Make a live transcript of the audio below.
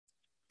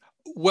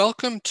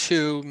Welcome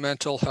to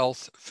Mental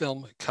Health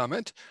Film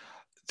Comment.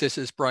 This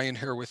is Brian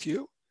here with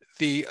you.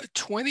 The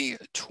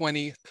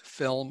 2020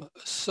 film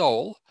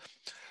Soul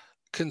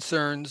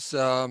concerns,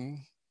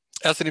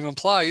 as the name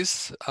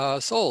implies,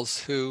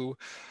 souls who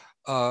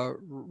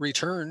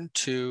return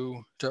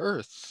to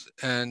Earth.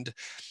 And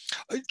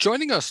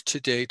joining us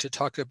today to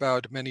talk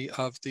about many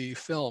of the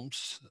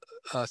film's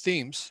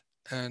themes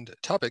and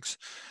topics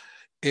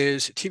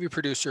is TV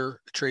producer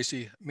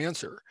Tracy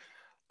Manser.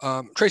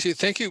 Tracy,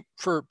 thank you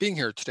for being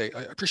here today.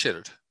 I appreciate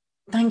it.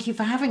 Thank you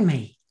for having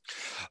me.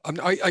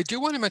 I do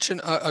want to mention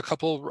a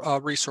couple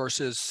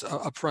resources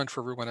up front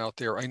for everyone out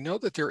there. I know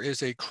that there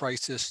is a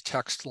crisis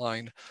text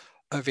line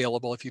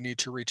available if you need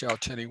to reach out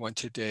to anyone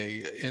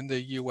today. In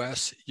the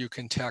US, you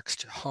can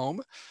text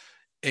HOME,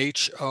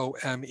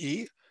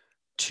 HOME,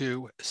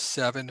 to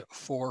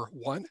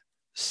 741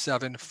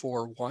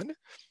 741.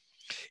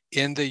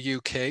 In the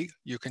UK,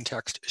 you can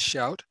text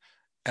SHOUT,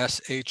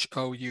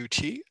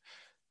 SHOUT,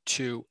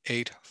 to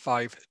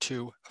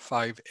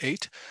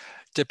 85258.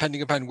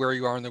 Depending upon where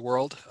you are in the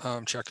world,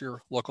 check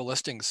your local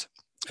listings,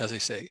 as they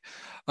say.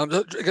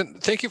 Again,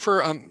 thank you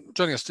for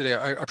joining us today.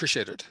 I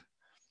appreciate it.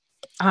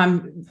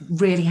 I'm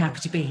really happy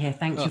to be here.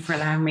 Thank you for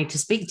allowing me to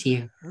speak to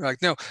you.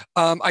 Right. No,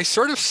 I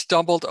sort of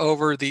stumbled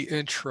over the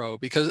intro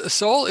because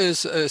Soul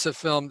is a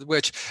film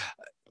which,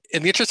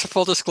 in the interest of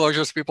full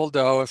disclosure, as people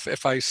know,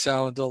 if I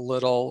sound a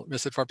little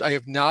misinformed, I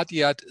have not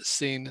yet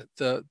seen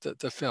the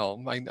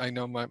film. I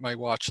know my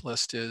watch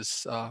list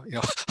is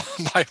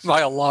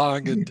mile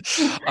long and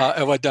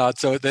whatnot.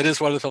 So that is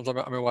one of the films on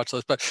my watch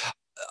list. But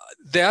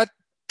that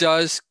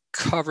does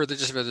cover the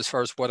gist of it as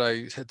far as what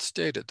I had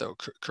stated, though,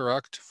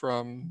 correct?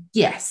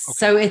 Yes. Okay.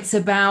 So it's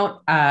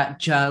about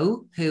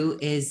Joe, who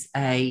is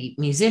a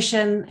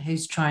musician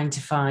who's trying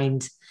to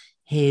find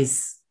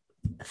his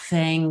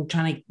thing,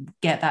 trying to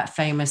get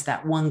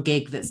that one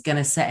gig that's going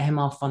to set him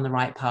off on the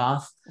right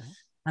path. Mm-hmm.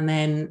 And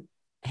then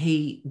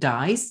he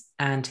dies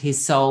and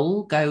his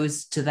soul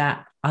goes to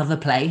that other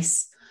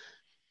place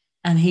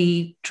and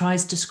he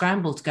tries to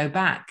scramble to go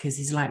back because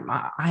he's like,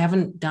 I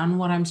haven't done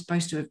what I'm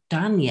supposed to have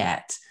done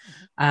yet.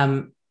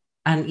 And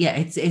yeah,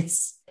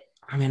 it's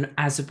I mean,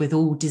 as with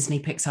all Disney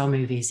Pixar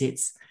movies,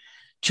 it's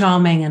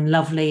charming and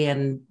lovely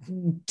and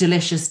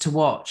delicious to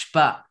watch,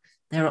 but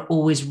there are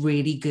always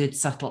really good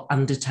subtle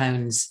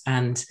undertones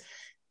and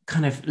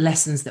kind of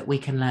lessons that we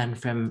can learn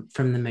from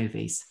the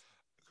movies.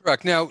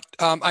 Correct. Now,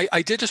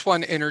 I did just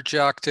want to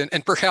interject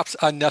and perhaps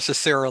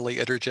unnecessarily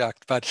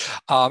interject, but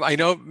I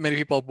know many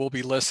people will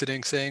be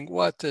listening saying,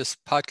 what, this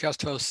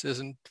podcast host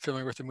isn't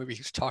familiar with the movie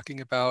he's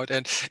talking about.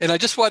 And I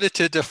just wanted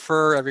to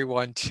defer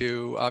everyone to, do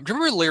you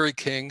remember Larry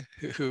King,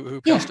 who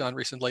passed on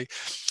recently?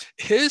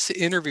 His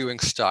interviewing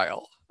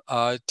style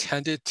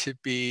tended to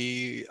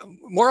be,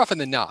 more often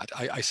than not,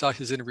 I saw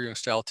his interviewing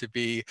style to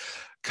be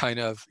kind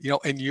of,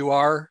 and you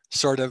are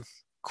sort of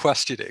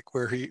questioning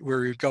where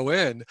he'd go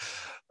in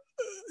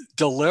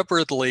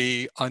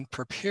deliberately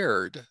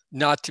unprepared,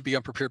 not to be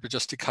unprepared, but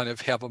just to kind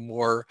of have a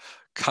more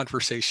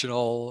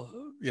conversational,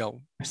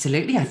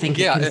 Absolutely. I think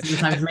it can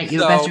sometimes make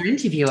you a better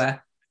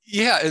interviewer.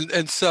 Yeah.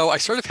 And so I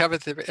sort of have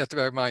it at the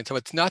back of my mind. So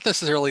it's not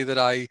necessarily that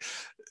I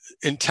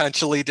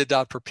intentionally did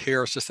not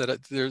prepare. It's just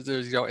that there's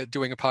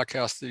doing a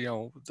podcast,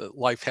 the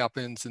life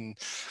happens and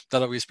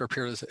not always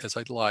prepared as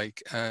I'd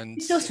like. And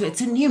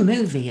it's a new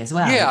movie as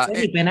well. Yeah. It's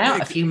only been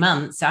out a few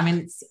months. I mean,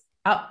 it's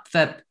up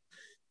for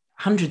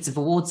hundreds of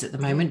awards at the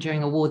moment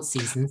during awards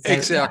season. So,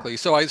 exactly. Yeah.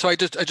 So I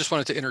just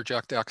wanted to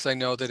interject that because I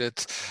know that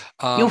it's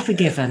you're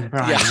forgiven,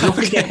 Brian. Yeah. You're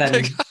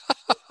forgiven.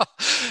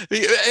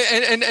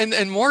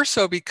 and more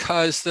so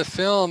because the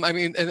film, I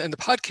mean, and the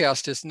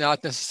podcast is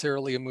not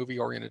necessarily a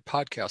movie-oriented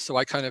podcast, so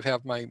I kind of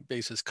have my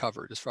bases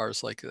covered as far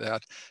as like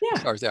that,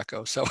 as far as that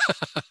goes. So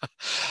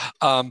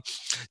now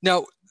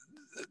now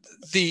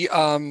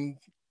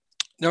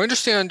I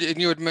understand,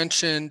 and you had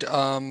mentioned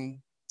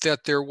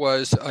that there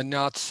was a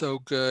not so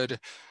good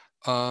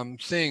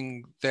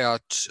thing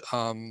that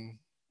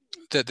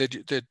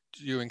that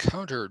you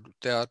encountered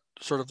that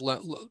sort of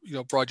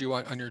brought you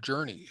on your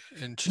journey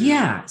into.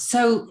 Yeah.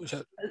 So,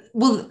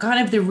 well,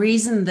 kind of the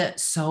reason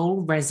that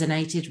Soul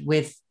resonated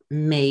with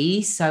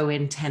me so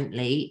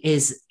intently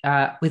is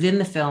within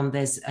the film,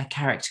 there's a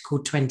character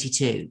called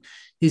 22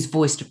 who's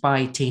voiced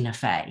by Tina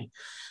Fey.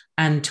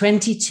 And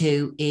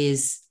 22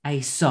 is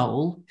a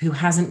soul who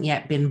hasn't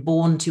yet been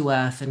born to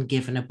Earth and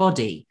given a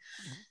body.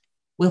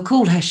 We'll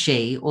call her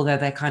she, although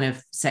they're kind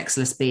of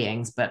sexless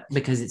beings, but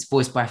because it's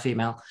voiced by a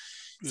female.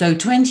 So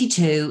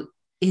 22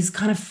 is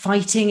kind of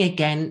fighting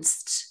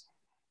against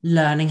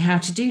learning how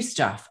to do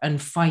stuff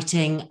and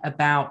fighting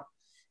about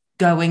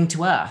going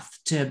to Earth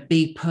to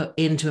be put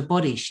into a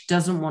body. She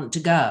doesn't want to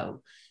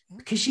go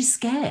because she's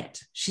scared.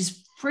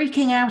 She's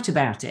freaking out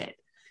about it.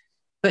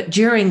 But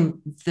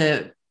during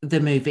the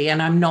movie,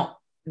 and I'm not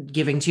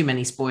giving too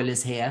many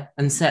spoilers here,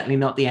 and certainly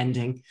not the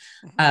ending,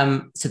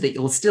 so that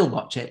you'll still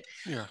watch it.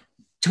 Yeah.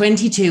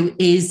 22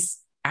 is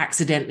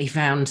accidentally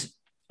found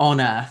on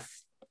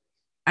Earth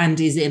and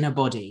is in a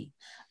body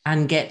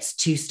and gets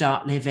to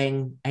start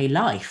living a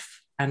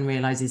life and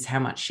realizes how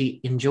much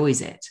she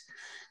enjoys it.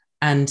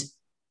 And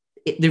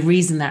the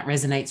reason that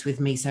resonates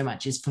with me so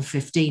much is for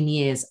 15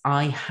 years,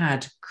 I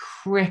had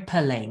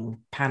crippling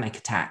panic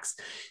attacks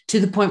to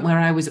the point where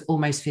I was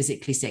almost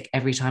physically sick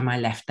every time I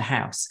left the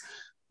house.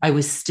 I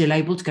was still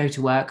able to go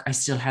to work. I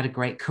still had a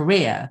great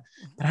career,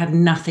 but I had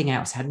nothing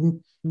else. I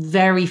had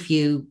very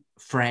few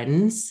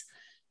friends,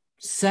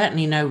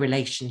 certainly no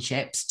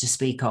relationships to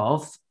speak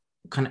of,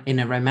 kind of in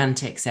a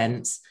romantic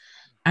sense,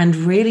 and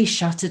really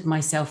shuttered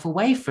myself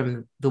away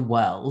from the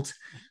world.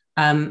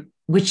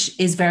 Which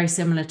is very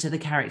similar to the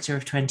character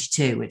of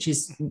 22, which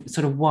is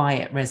sort of why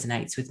it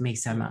resonates with me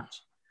so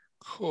much.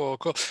 Cool,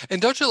 cool.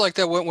 And don't you like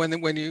that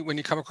when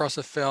you come across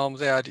a film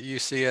that you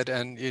see it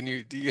and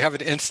you have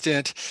an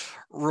instant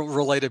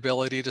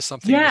relatability to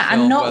something in the Yeah,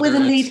 and film, not with whether a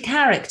lead it's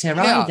character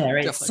yeah, either.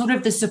 It's definitely, sort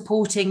of the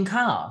supporting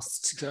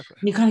cast. exactly.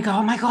 And you kind of go,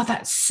 oh my God,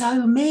 that's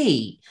so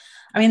me.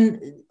 I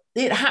mean,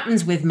 it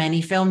happens with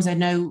many films. I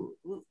know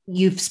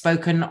you've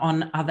spoken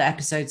on other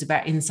episodes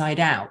about Inside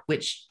Out,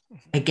 which,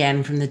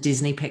 again, from the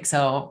Disney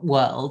Pixar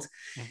world,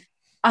 Mhm.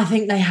 I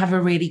think they have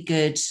a really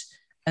good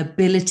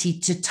ability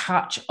to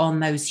touch on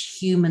those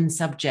human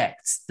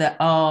subjects that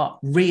are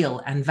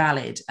real and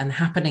valid and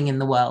happening in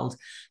the world,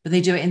 but they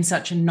do it in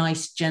such a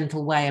nice,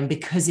 gentle way. And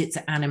because it's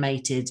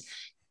animated,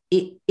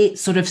 it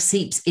sort of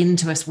seeps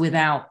into us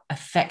without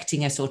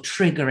affecting us or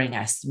triggering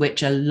us,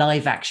 which a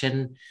live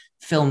action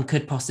film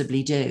could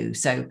possibly do.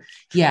 So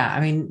yeah, I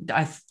mean,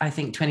 I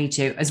think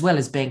 22, as well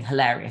as being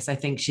hilarious, I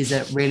think she's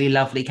a really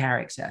lovely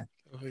character.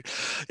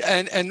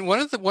 And one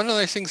of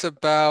the things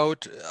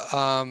about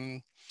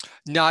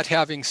not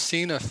having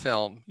seen a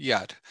film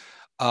yet,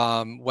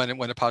 when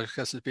a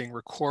podcast is being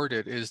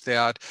recorded, is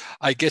that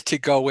I get to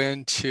go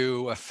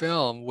into a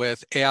film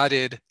with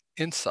added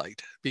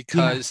insight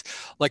Yeah, because,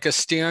 like, a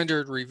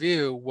standard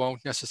review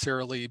won't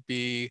necessarily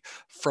be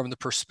from the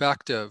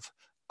perspective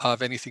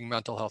of anything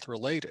mental health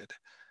related.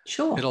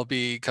 sure. It'll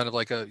be kind of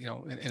like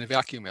in a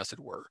vacuum, as it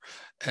were.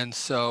 And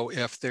so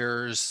if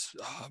there's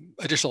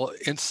additional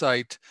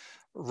insight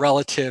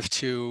relative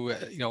to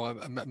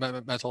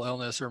a mental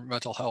illness or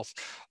mental health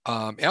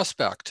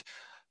aspect,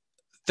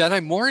 then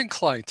I'm more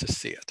inclined to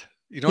see it.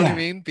 You know what I Yeah.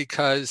 mean?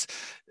 Because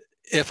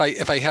if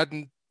I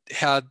hadn't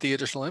had the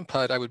additional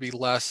input, I would be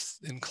less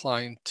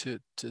inclined to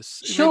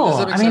I mean, does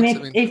that Sure. make I mean, sense? I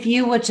mean, if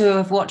you were to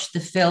have watched the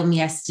film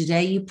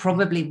yesterday, you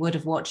probably would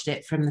have watched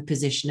it from the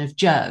position of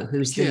Joe,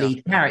 who's the yeah,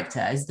 lead character,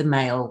 as the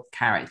male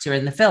character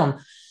in the film.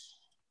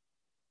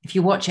 If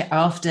you watch it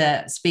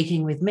after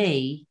speaking with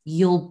me,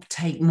 you'll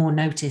take more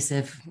notice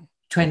of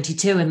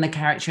 22 and the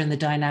character and the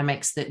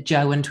dynamics that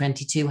Joe and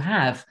 22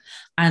 have,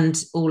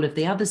 and all of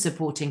the other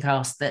supporting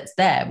cast that's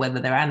there, whether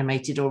they're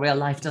animated or real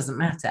life, doesn't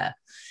matter.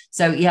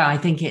 So yeah, I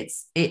think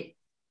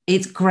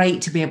it's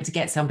great to be able to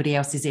get somebody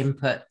else's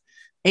input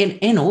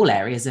in all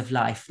areas of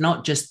life,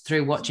 not just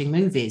through watching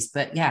movies,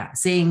 but yeah,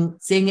 seeing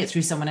it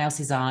through someone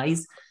else's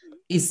eyes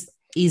is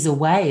a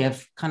way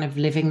of kind of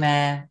living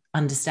their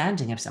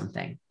understanding of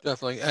something.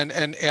 definitely, and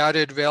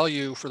added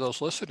value for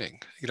those listening,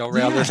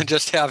 rather than Yeah,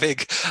 just having,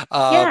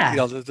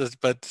 yeah,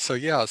 but so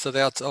yeah, so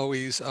that's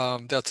always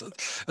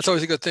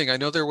a good thing. I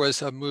know there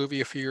was a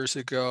movie a few years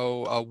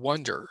ago,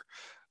 Wonder,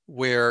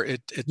 where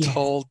it yes,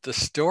 told the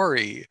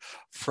story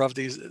from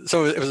these.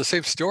 So it was the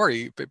same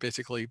story,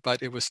 basically,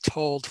 but it was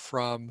told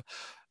from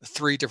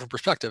three different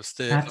perspectives.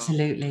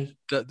 absolutely.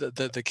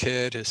 The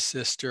kid, his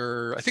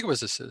sister, I think it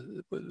was his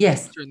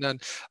Yes, sister, and then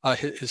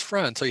his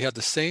friend. So you had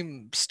the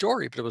same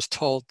story, but it was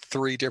told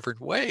three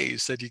different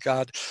ways, and you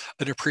got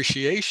an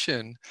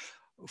appreciation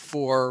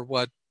for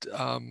what.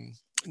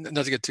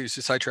 Not to get too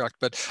sidetracked,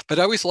 but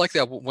I always like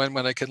that when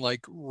I can,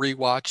 like,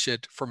 rewatch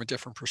it from a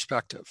different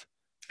perspective.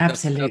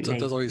 That's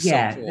absolutely. always so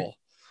Yeah, cool.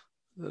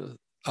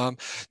 Uh,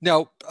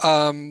 Now,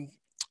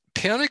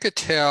 panic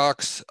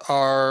attacks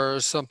are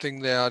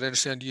something that I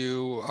understand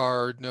you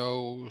are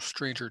no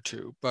stranger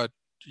to, but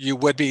you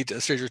would be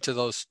a stranger to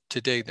those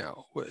today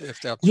now,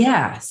 if that.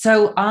 yeah.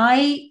 So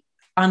I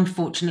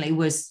unfortunately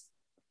was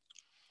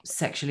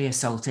sexually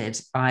assaulted.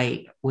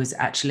 I was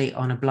actually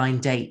on a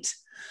blind date.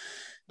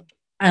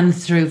 And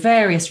through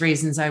various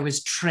reasons, I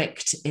was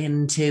tricked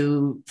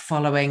into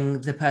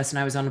following the person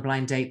I was on a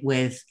blind date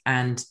with,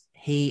 and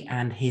he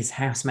and his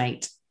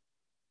housemate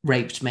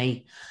raped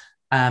me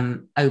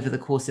over the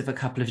course of a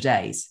couple of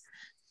days.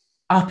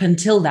 Up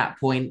until that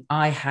point,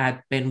 I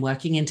had been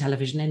working in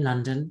television in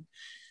London,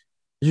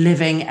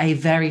 living a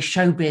very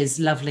showbiz,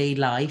 lovely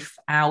life,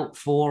 out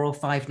 4 or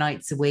 5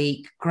 nights a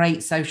week,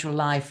 great social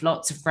life,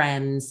 lots of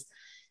friends,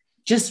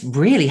 just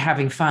really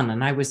having fun.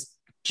 And I was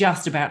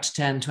just about to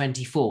turn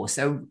 24.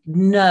 So,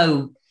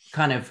 no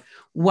kind of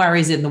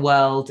worries in the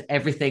world.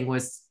 Everything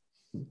was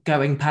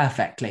going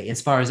perfectly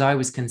as far as I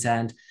was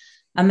concerned.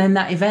 And then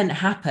that event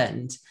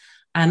happened,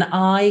 and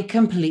I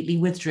completely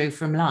withdrew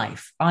from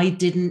life. I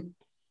didn't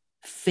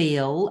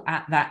feel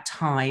at that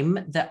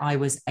time that I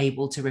was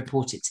able to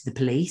report it to the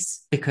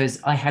police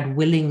because I had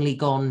willingly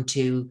gone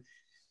to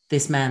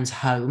this man's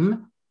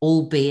home,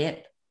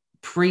 albeit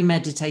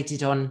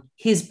premeditated on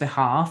his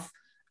behalf.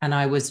 And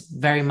I was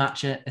very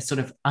much a sort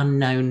of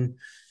unknown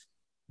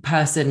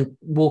person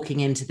walking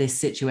into this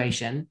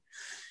situation.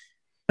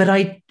 But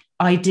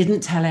I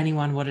didn't tell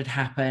anyone what had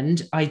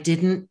happened. I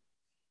didn't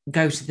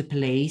go to the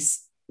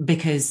police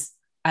because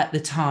at the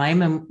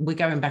time, and we're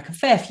going back a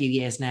fair few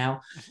years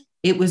now,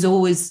 it was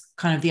always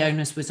kind of the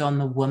onus was on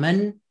the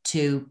woman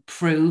to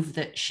prove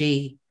that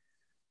she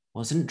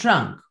wasn't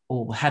drunk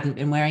or hadn't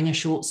been wearing a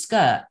short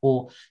skirt,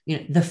 or, you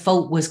know, the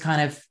fault was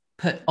kind of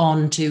put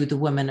on to the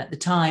woman at the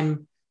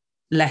time,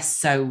 less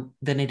so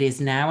than it is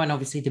now. And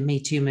obviously the Me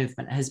Too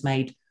movement has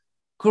made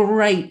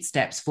great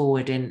steps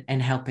forward in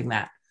helping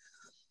that.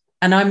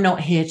 And I'm not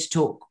here to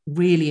talk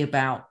really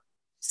about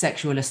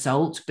sexual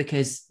assault,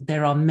 because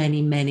there are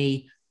many,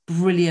 many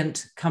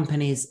brilliant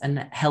companies and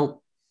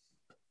help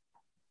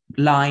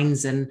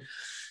lines and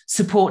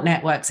support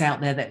networks out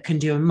there that can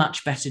do a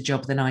much better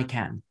job than I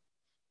can.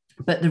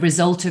 But the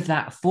result of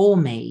that for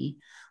me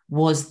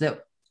was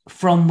that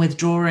from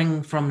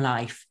withdrawing from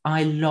life,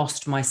 I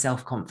lost my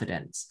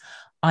self-confidence.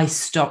 I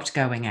stopped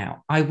going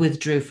out. I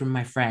withdrew from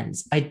my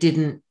friends. I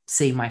didn't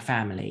see my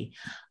family.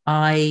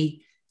 I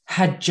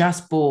had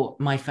just bought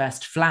my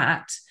first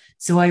flat,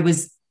 so I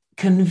was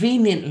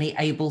conveniently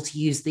able to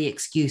use the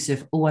excuse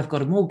of, oh, I've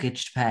got a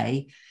mortgage to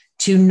pay,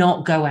 to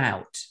not go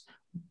out.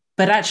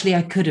 But actually,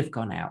 I could have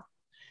gone out.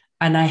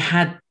 And I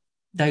had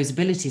those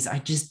abilities. I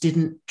just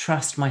didn't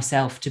trust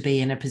myself to be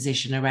in a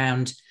position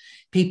around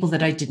people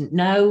that I didn't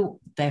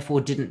know,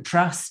 therefore didn't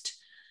trust.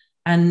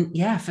 And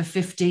yeah, for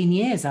 15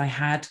 years, I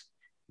had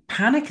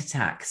panic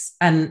attacks.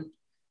 And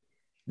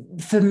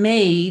for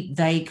me,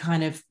 they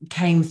kind of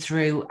came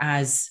through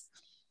as,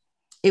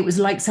 it was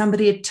like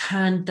somebody had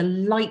turned the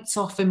lights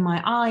off in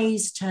my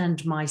eyes,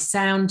 turned my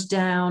sound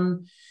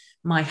down,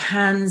 my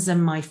hands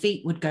and my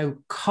feet would go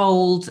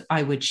cold,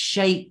 I would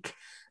shake,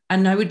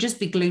 and I would just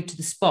be glued to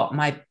the spot.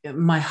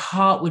 My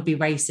heart would be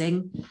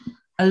racing.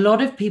 A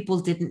lot of people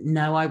didn't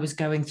know I was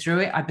going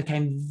through it. I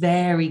became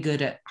very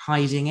good at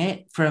hiding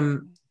it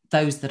from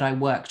those that I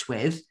worked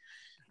with.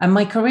 And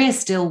my career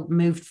still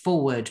moved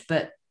forward,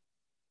 but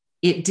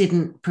it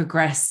didn't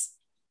progress.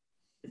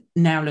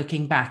 Now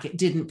looking back, it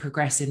didn't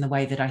progress in the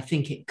way that I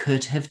think it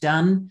could have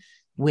done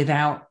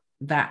without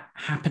that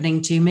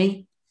happening to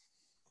me.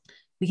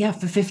 But yeah,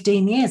 for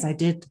 15 years, I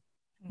did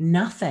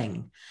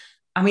nothing.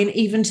 I mean,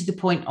 even to the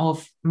point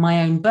of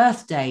my own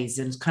birthdays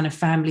and kind of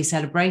family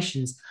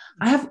celebrations,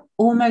 I have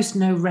almost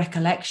no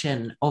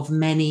recollection of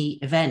many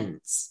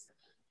events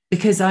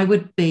because I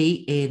would be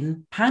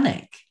in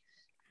panic.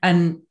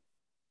 And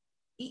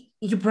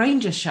your brain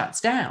just shuts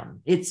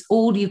down. It's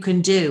all you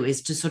can do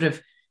is to sort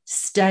of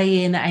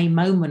stay in a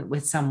moment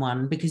with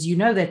someone, because you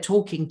know they're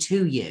talking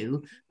to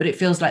you, but it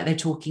feels like they're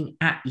talking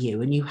at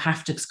you, and you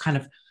have to kind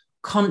of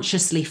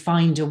consciously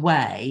find a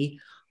way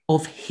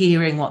of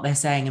hearing what they're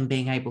saying and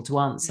being able to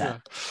answer.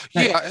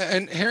 Yeah,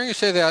 and hearing you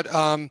say that,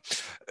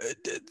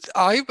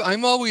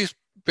 I'm always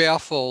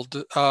baffled,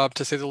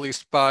 to say the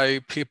least, by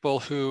people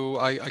who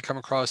I come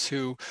across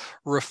who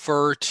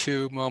refer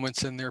to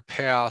moments in their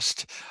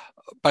past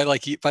by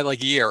like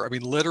year. I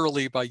mean,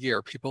 literally by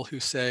year. People who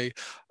say,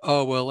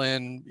 "Oh, well,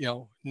 in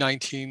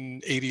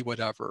 1980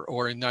 whatever,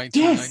 or in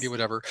 1990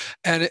 whatever,"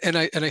 and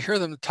I hear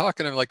them talk,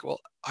 and I'm like, "Well,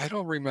 I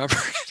don't remember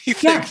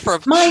anything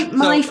from."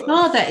 My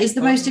father is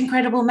the most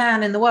incredible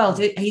man in the world.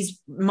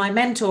 He's my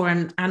mentor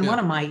and one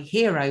of my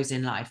heroes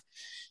in life.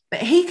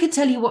 But he could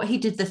tell you what he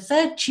did the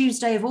third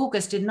Tuesday of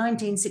August in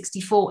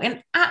 1964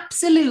 in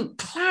absolute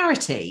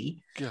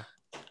clarity. Yeah.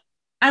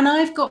 And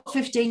I've got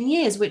 15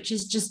 years, which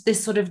is just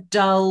this sort of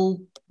dull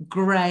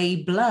grey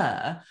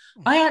blur.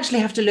 I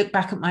actually have to look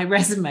back at my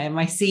resume and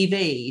my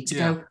CV to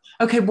go,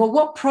 okay, well,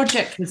 what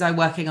project was I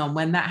working on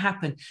when that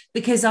happened?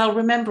 Because I'll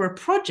remember a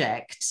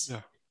project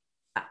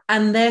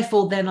and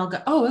therefore then I'll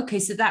go, oh, okay,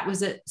 so that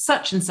was at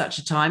such and such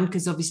a time,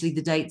 because obviously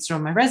the dates are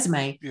on my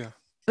resume. Yeah.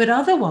 But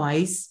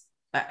otherwise,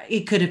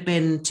 it could have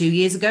been 2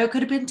 years ago, it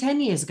could have been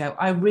 10 years ago.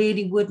 I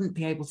really wouldn't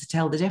be able to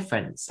tell the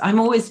difference. I'm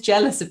always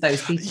jealous of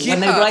those people when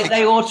they write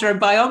their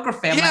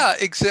autobiography. I'm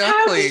like, exactly.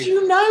 How did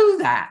you know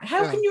that?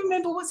 How can you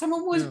remember what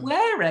someone was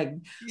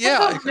wearing? I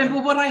can't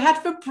remember what I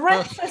had for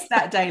breakfast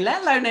that day,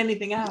 let alone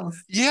anything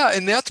else. Yeah,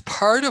 and that's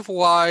part of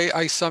why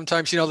I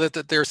sometimes,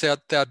 that there's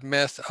that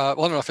myth, well, I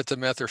don't know if it's a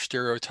myth or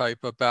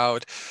stereotype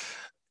about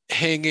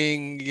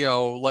hanging,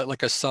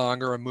 like a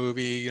song or a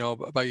movie,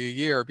 by a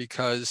year,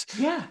 because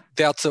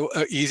that's a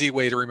easy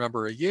way to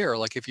remember a year.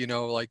 Like if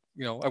I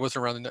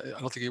wasn't around,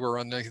 I don't think you were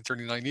around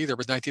 1939 either,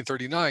 but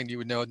 1939, you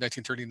would know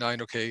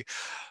 1939, okay,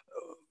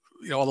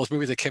 all those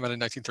movies that came out in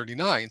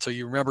 1939. So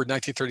you remember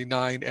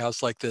 1939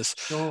 as like this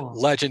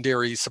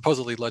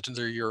supposedly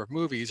legendary year of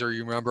movies, or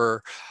you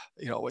remember,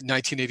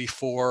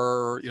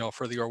 1984,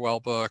 for the Orwell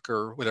book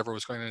or whatever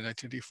was going on in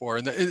 1984.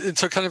 And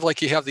so kind of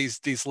like you have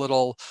these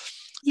little,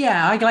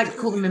 I like to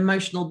call them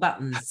emotional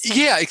buttons.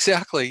 Yeah,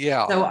 exactly.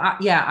 Yeah. So,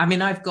 I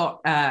mean, I've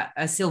got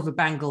a silver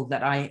bangle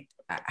that I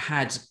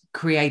had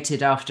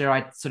created after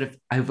I'd sort of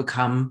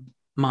overcome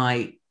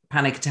my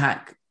panic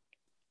attack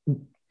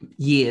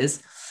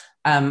years,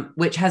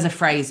 which has a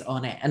phrase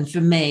on it. And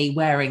for me,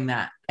 wearing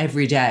that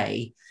every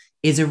day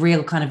is a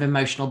real kind of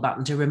emotional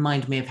button to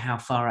remind me of how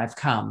far I've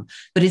come.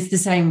 But it's the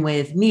same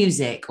with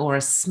music or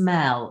a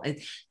smell.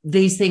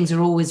 These things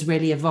are always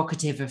really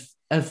evocative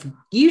of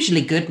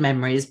usually good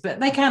memories,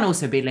 but they can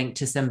also be linked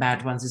to some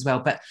bad ones as well.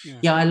 But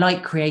yeah, I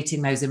like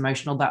creating those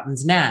emotional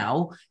buttons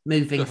now,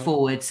 moving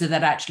forward, so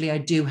that actually I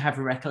do have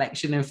a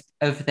recollection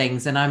of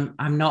things, and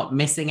I'm not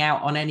missing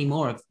out on any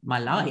more of my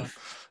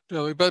life.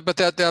 No, but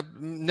that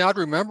not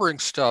remembering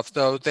stuff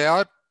though,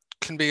 that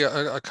can be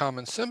a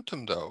common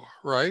symptom though,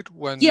 right?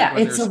 When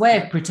it's a way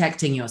of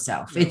protecting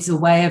yourself. It's a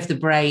way of the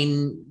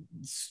brain.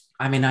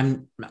 I mean,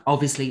 I'm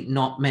obviously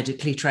not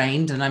medically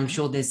trained, and I'm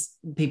sure there's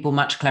people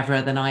much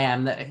cleverer than I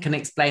am that can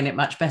explain it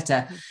much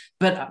better.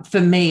 But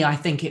for me, I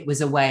think it was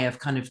a way of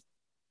kind of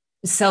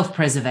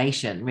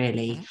self-preservation,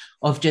 really,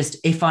 of just,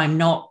 if I'm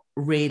not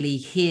really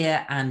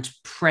here and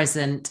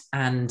present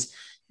and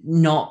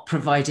not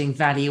providing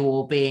value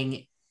or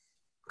being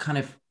kind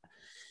of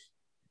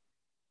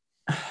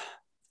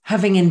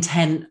having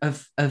intent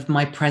of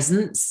my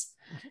presence,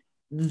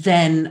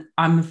 then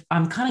I'm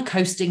kind of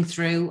coasting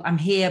through. I'm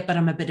here, but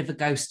I'm a bit of a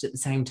ghost at the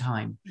same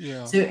time.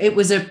 Yeah. So it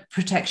was a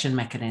protection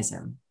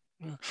mechanism.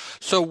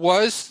 So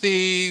was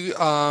the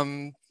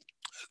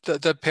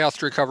path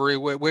to recovery,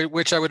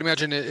 which I would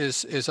imagine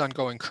is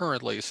ongoing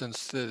currently,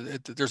 since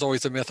there's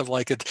always a myth of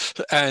like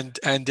it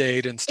end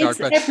date and start.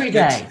 It's every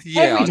day.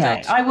 Every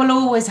day. I will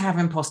always have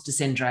imposter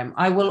syndrome.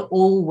 I will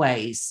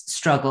always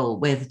struggle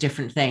with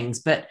different things.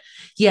 But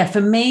yeah,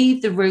 for me,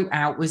 the route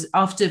out was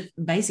after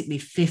basically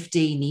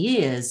 15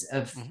 years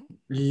of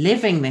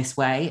living this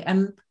way.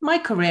 And my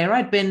career,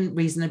 I'd been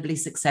reasonably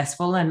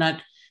successful, and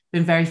I'd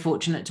been very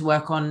fortunate to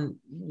work on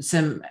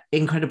some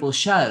incredible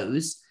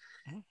shows.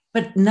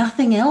 But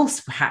nothing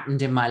else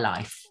happened in my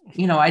life.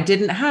 You know, I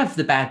didn't have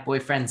the bad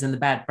boyfriends and the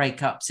bad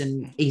breakups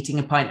and eating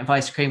a pint of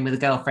ice cream with a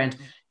girlfriend,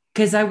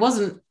 because I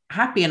wasn't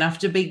happy enough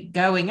to be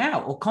going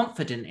out, or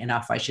confident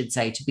enough, I should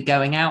say, to be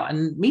going out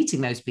and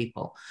meeting those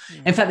people.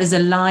 In fact, there's a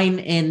line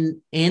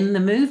in the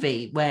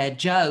movie where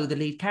Joe, the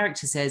lead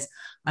character, says,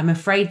 "I'm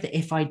afraid that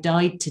if I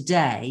died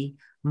today,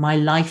 my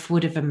life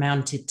would have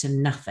amounted to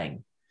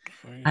nothing."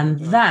 And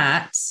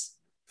that,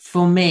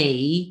 for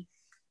me,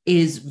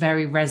 is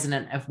very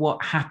resonant of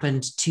what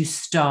happened to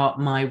start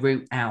my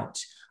route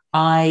out.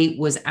 I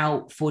was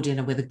out for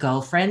dinner with a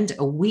girlfriend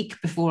a week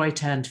before I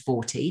turned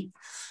 40.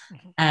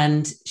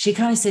 And she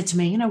kind of said to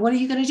me, you know, what are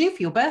you going to do for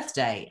your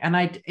birthday? And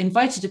I'd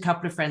invited a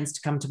couple of friends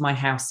to come to my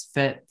house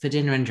for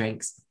dinner and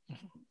drinks.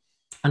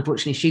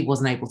 Unfortunately, she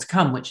wasn't able to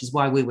come, which is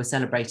why we were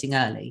celebrating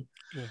early.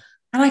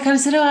 And I kind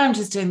of said, oh, I'm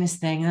just doing this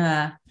thing.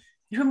 Why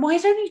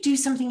don't you do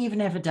something you've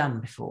never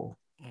done before?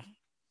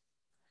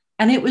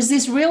 And it was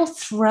this real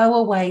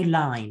throwaway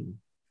line,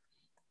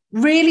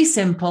 really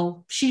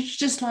simple. She's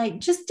just like,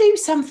 just do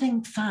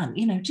something fun,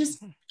 you know,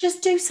 just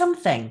do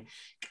something.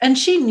 And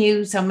she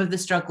knew some of the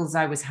struggles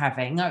I was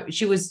having.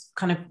 She was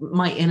kind of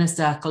my inner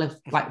circle of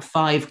like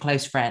 5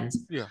 close friends.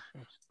 Yeah.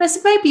 I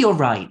said, maybe you're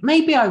right.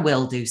 Maybe I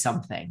will do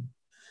something.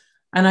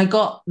 And I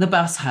got the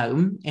bus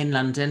home in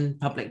London.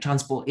 Public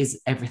transport is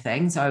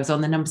everything. So I was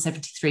on the number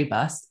 73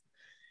 bus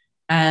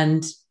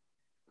and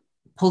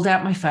pulled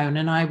out my phone,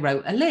 and I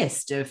wrote a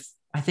list of,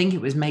 I think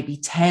it was maybe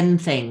 10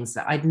 things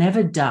that I'd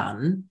never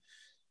done,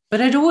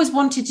 but I'd always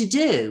wanted to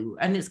do.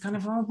 And it's kind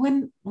of, oh,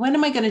 when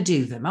am I going to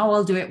do them? Oh,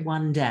 I'll do it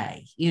one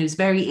day. You know, it's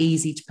very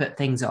easy to put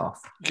things off.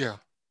 Yeah.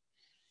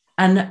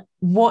 And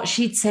what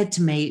she'd said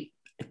to me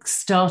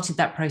started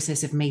that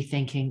process of me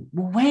thinking,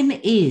 well, when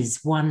is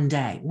one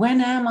day? When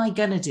am I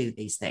going to do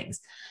these things?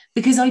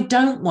 Because I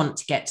don't want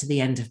to get to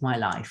the end of my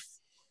life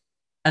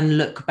and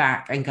look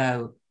back and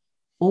go,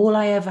 all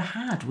I ever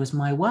had was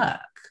my work.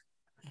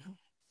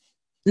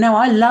 Now,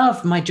 I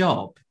love my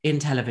job in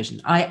television.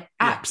 I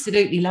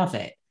absolutely love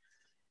it.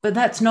 But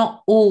that's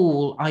not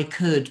all I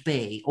could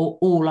be or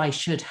all I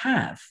should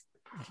have.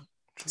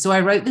 So I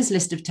wrote this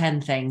list of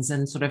 10 things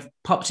and sort of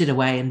popped it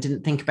away and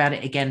didn't think about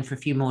it again for a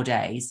few more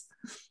days.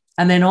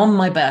 And then on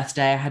my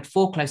birthday, I had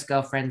 4 close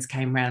girlfriends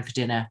came around for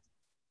dinner.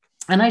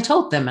 And I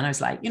told them, and I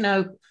was like, you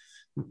know,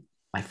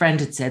 my friend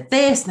had said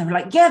this. And they were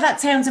like, yeah, that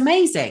sounds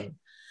amazing.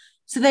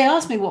 So they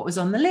asked me what was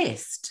on the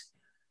list.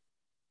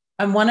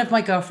 And one of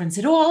my girlfriends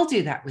said, oh, I'll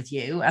do that with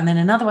you. And then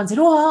another one said,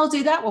 oh, I'll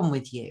do that one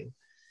with you.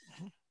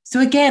 So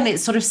again, it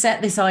sort of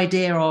set this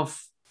idea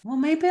of, well,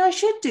 maybe I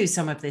should do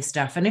some of this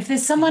stuff. And if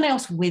there's someone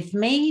else with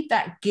me,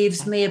 that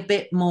gives me a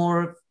bit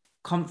more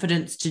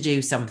confidence to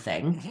do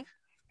something.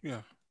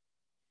 Yeah.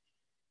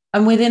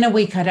 And within a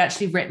week, I'd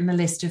actually written a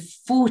list of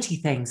 40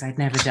 things I'd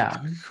never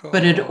done,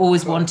 but had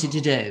always wanted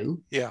to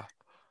do. Yeah.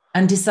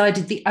 And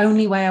decided the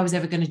only way I was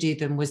ever going to do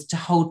them was to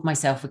hold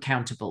myself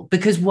accountable.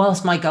 Because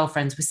whilst my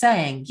girlfriends were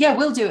saying, yeah,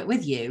 we'll do it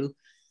with you,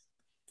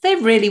 they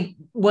really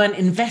weren't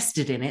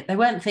invested in it. They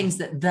weren't things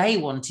that they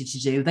wanted to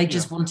do. They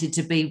just wanted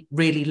to be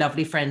really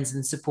lovely friends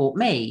and support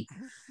me.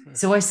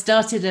 So I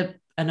started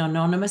an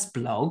anonymous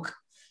blog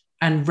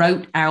and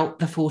wrote out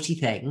the 40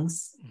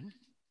 things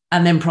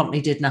and then promptly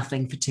did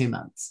nothing for 2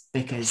 months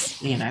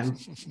because, you know,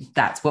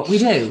 that's what we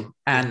do,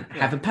 and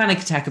have a panic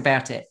attack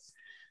about it.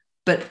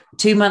 But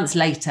 2 months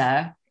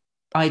later,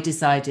 I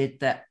decided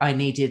that I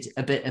needed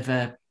a bit of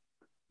a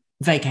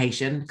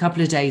vacation, a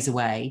couple of days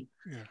away.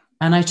 Yeah.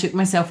 And I took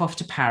myself off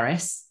to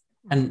Paris.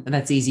 And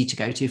that's easy to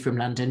go to from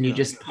London. You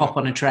just hop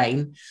on a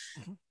train.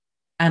 Mm-hmm.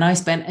 And I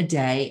spent a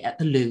day at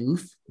the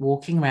Louvre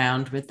walking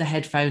around with the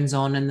headphones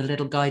on and the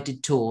little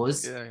guided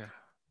tours. Yeah.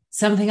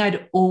 Something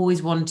I'd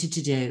always wanted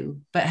to do,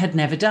 but had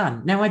never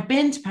done. Now, I'd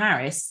been to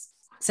Paris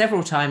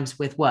several times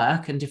with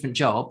work and different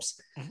jobs,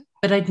 mm-hmm.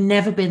 but I'd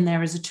never been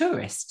there as a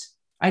tourist.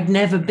 I'd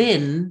never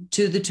been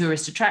to the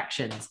tourist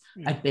attractions.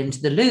 Yeah. I'd been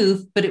to the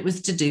Louvre, but it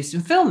was to do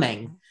some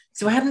filming.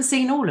 So I hadn't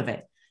seen all of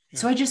it. Yeah.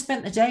 So I just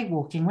spent the day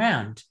walking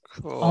around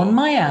on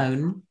my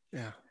own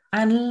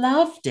and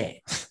loved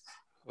it.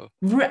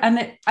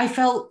 And I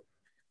felt,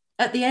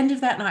 at the end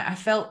of that night, I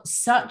felt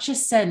such a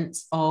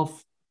sense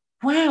of,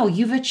 wow,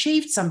 you've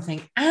achieved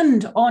something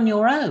and on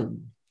your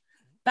own.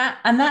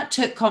 That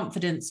took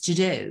confidence to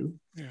do.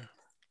 Yeah.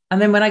 And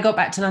then when I got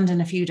back to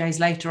London a few days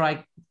later,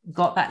 I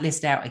got that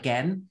list out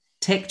again,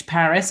 ticked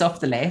Paris off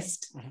the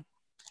list, mm-hmm.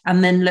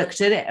 and then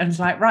looked at it and was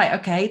like, right,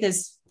 okay,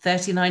 there's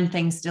 39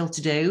 things still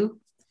to do.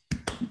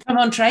 Come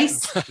on,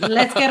 Trace,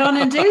 let's get on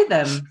and do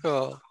them.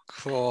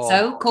 Cool.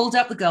 So called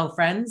up the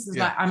girlfriends.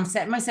 Like, I'm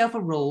setting myself a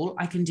rule.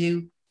 I can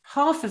do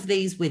half of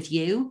these with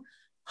you,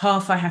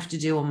 half I have to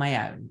do on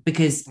my own,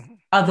 because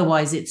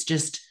otherwise it's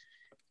just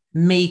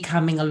me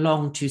coming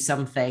along to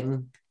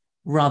something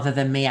rather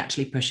than me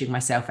actually pushing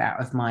myself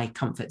out of my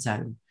comfort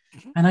zone.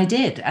 And I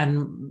did.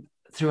 And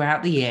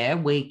throughout the year,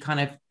 we kind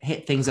of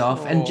hit things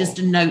off. And just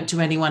a note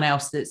to anyone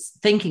else that's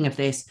thinking of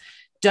this,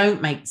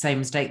 don't make the same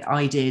mistake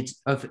I did.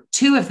 Of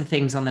two of the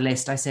things on the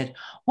list, I said,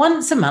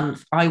 once a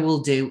month, I will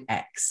do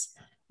X.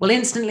 Well,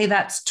 instantly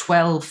that's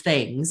 12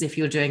 things if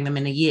you're doing them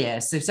in a year.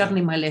 So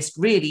suddenly my list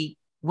really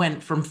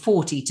went from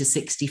 40 to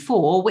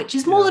 64, which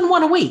is more than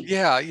one a week.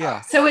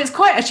 Yeah. So it's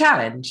quite a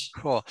challenge.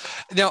 Cool.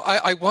 Now,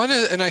 I want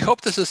to, and I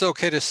hope this is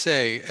okay to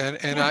say,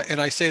 and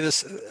I say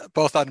this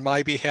both on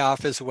my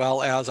behalf as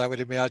well as I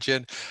would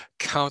imagine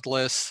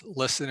countless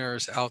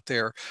listeners out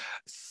there.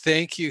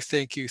 Thank you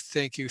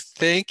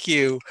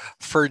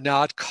for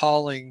not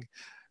calling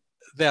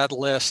that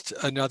list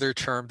another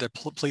term. That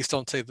please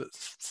don't say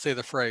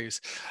the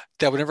phrase.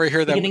 That whenever I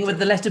hear that beginning with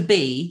the letter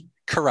B.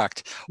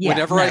 Correct. Yeah,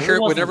 whenever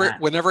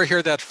I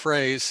hear that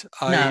phrase,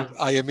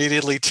 I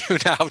immediately tune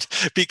out,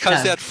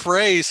 because that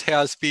phrase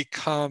has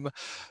become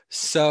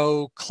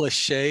so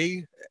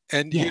cliche,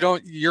 and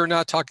you're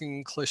not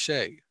talking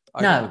cliche.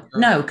 No,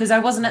 because I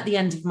wasn't at the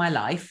end of my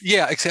life.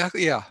 Yeah,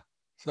 exactly. Yeah.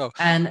 So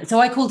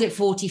I called it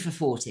 40 for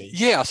 40.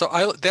 Yeah.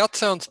 So that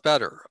sounds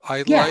better.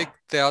 I like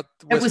that.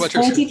 It was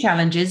 40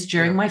 challenges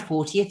during my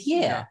 40th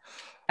year. Yeah.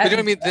 But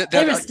I mean,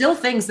 there are still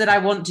things that I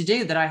want to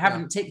do that I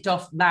haven't ticked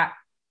off that.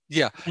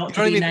 Yeah. Not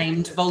to be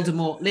named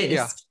Voldemort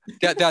list.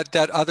 Yeah.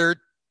 That other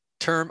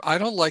term, I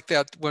don't like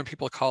that when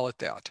people call it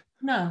that.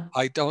 No.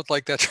 I don't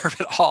like that term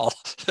at all.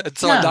 And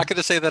so I'm not going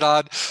to say that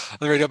on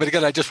the radio. But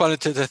again, I just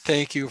wanted to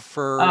thank you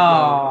for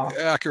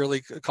accurately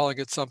calling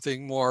it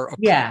something more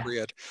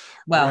appropriate.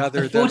 Well,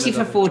 the 40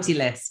 for 40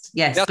 list.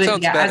 Yes. That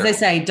sounds better. As I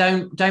say,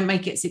 don't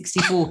make it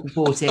 64 for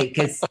 40,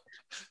 because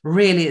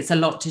really it's a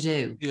lot to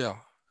do. Yeah,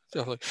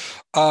 definitely.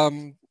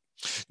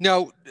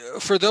 Now,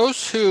 for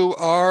those who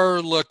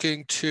are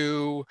looking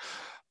to,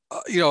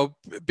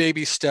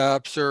 baby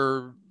steps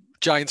or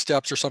giant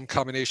steps or some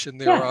combination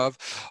thereof,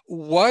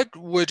 what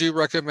would you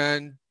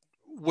recommend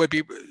would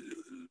be,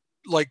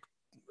 like,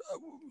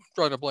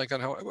 drawing a blank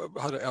on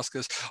how to ask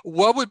this,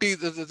 what would be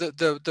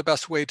the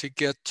best way to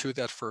get to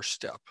that first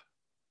step?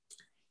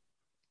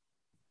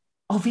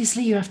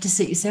 Obviously, you have to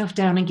sit yourself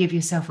down and give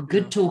yourself a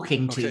good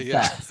talking to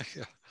first.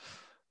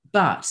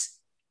 But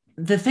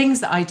the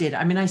things that I did,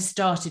 I mean, I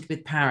started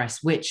with Paris,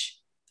 which,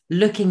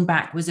 looking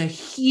back, was a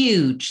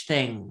huge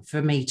thing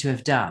for me to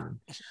have done.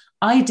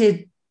 I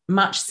did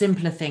much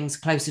simpler things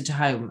closer to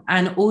home.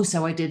 And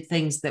also I did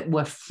things that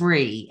were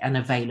free and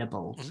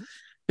available,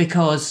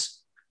 because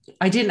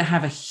I didn't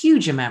have a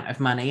huge amount of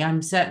money.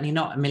 I'm certainly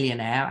not a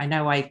millionaire. I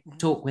know I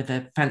talk with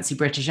a fancy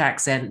British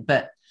accent,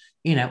 but,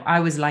 I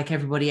was like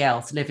everybody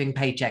else, living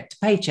paycheck to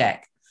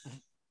paycheck.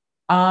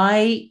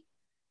 I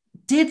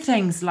did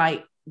things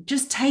like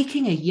just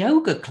taking a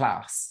yoga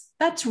class.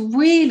 That's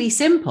really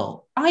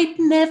simple. I'd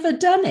never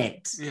done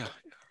it. Yeah.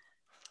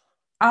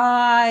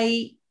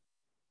 I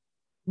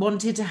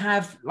wanted to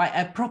have like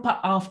a proper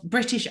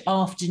British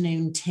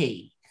afternoon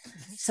tea.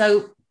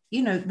 So,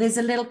 there's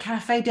a little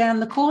cafe down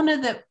the corner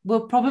that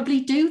will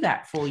probably do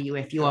that for you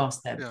if you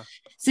ask them. Yeah.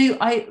 So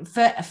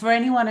for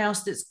anyone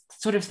else that's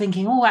sort of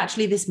thinking, oh,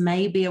 actually, this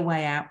may be a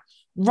way out,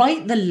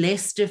 write the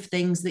list of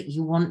things that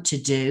you want to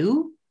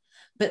do,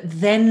 but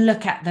then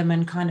look at them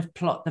and kind of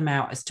plot them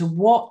out as to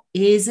what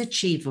is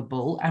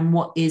achievable and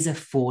what is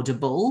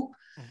affordable,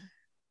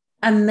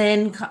 and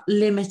then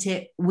limit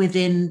it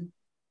within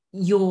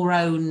your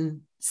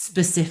own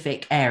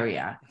specific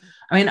area.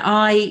 I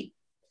mean,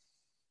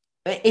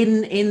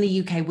 in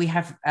the UK, we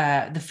have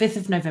the 5th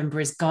of November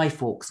is Guy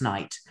Fawkes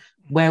night,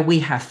 where we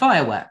have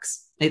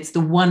fireworks. It's the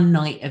one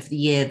night of the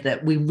year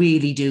that we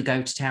really do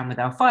go to town with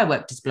our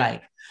firework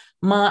display.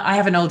 I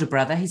have an older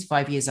brother, he's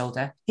 5 years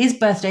older. His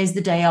birthday is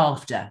the day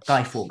after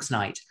Guy Fawkes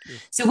night. Yeah.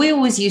 So we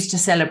always used to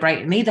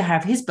celebrate and either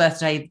have his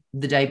birthday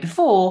the day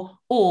before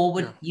or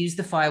would use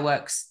the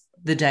fireworks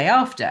the day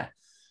after.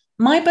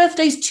 My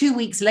birthday's 2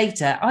 weeks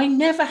later. I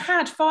never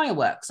had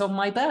fireworks on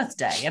my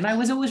birthday, and I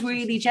was always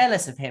really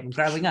jealous of him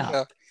growing up.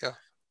 Yeah, yeah.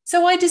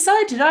 So I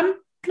decided I'm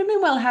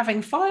blooming well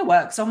having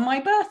fireworks on my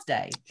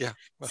birthday. Yeah.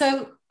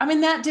 So, I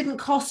mean, that didn't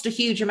cost a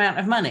huge amount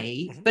of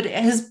money, but it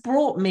has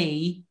brought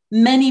me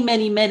many,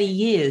 many, many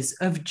years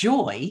of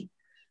joy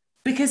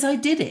because I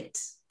did it.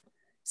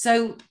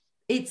 So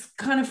it's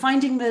kind of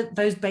finding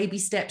those baby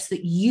steps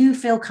that you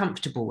feel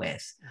comfortable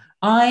with.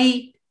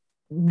 I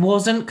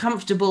wasn't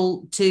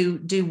comfortable to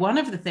do one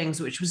of the things,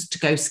 which was to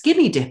go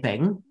skinny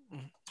dipping,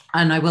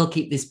 and I will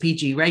keep this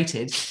PG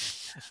rated,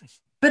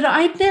 but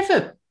I'd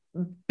never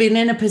been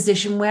in a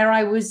position where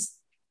I was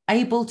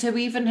able to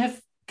even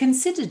have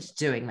considered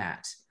doing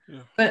that. Yeah.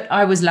 But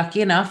I was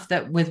lucky enough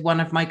that with one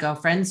of my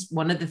girlfriends,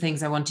 one of the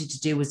things I wanted to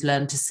do was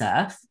learn to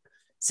surf.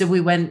 So we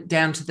went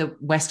down to the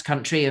West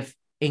Country of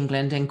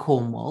England in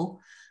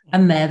Cornwall,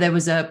 and there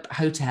was a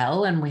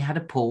hotel and we had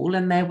a pool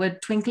and there were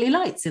twinkly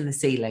lights in the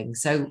ceiling.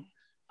 So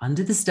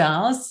under the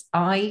stars,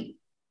 I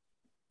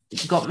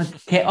got my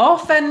kit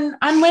off and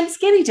went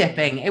skinny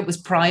dipping. It was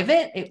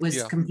private. It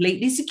was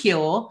completely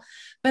secure,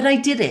 but I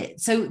did it.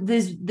 So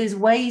there's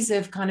ways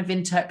of kind of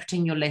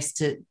interpreting your list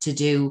to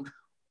do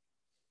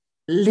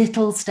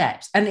little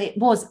steps. And it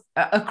was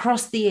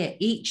across the year,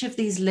 each of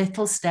these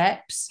little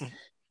steps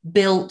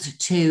built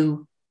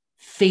to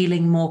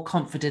feeling more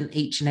confident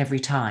each and every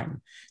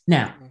time.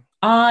 Now,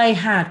 I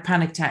had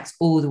panic attacks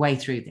all the way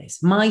through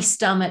this. My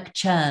stomach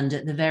churned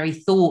at the very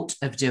thought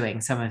of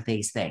doing some of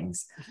these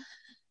things.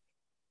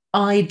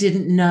 I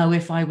didn't know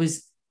if I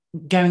was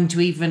going to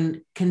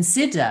even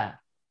consider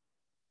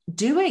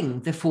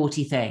doing the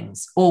 40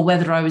 things or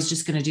whether I was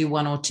just going to do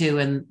one or two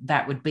and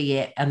that would be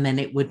it. And then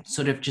it would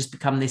sort of just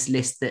become this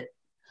list that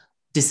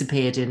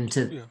disappeared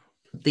into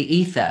the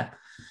ether.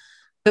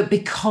 But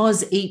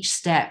because each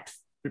step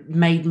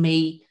made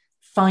me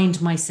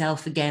find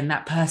myself again,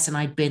 that person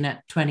I'd been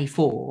at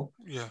 24.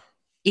 Yeah.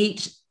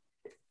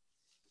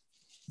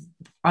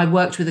 I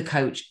worked with a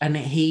coach and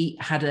he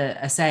had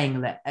a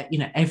saying that,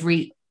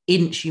 every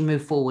inch you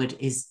move forward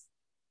is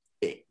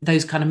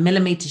those kind of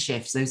millimeter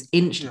shifts, those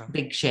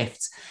big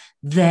shifts,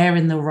 they're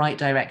in the right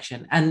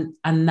direction. And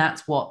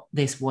that's what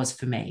this was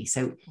for me.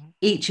 So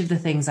each of the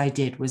things I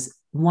did was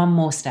one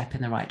more step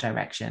in the right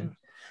direction.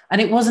 And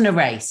it wasn't a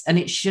race, and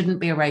it shouldn't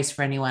be a race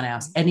for anyone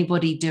else.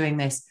 Anybody doing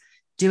this,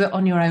 do it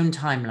on your own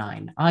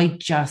timeline.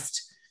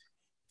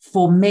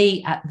 For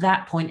me, at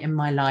that point in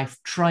my life,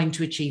 trying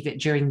to achieve it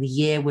during the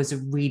year was a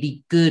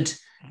really good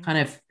kind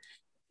of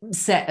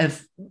set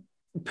of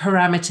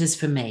parameters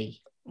for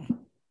me.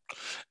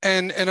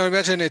 And I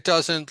imagine it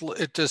does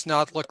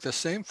not look the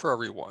same for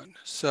everyone.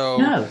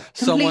 So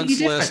someone's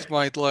different. list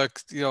might look,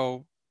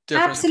 different.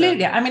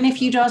 Absolutely. I mean,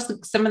 if you'd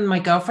asked some of my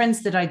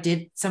girlfriends that I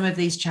did some of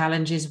these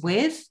challenges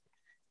with,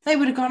 they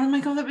would have gone, oh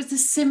my God, that was the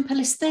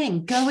simplest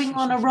thing. Going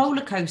on a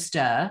roller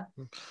coaster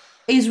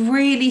is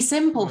really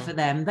simple for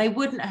them. They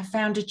wouldn't have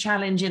found a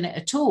challenge in it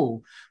at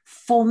all.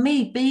 For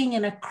me, being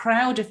in a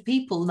crowd of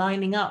people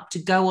lining up to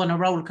go on a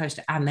roller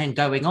coaster and then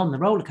going on the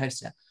roller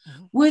coaster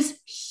was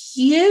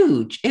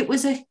huge. It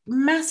was a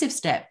massive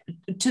step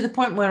to the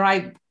point where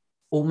I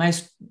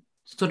almost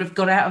sort of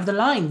got out of the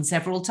line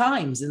several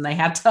times and they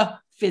had to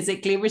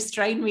physically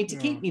restrain me to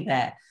keep me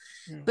there.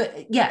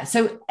 But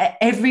so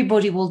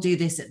everybody will do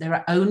this at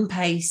their own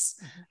pace.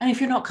 And if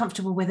you're not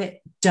comfortable with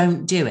it,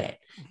 don't do it.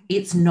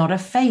 It's not a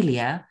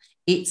failure.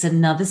 It's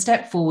another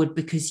step forward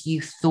because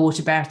you thought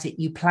about it,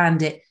 you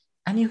planned it,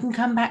 and you can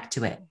come back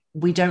to it.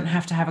 We don't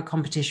have to have a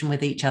competition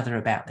with each other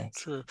about this.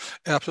 Sure,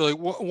 absolutely.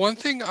 One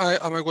thing I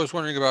was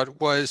wondering about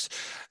was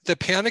the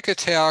panic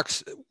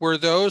attacks. Were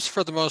those,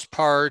 for the most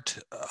part,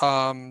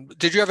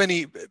 did you have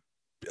any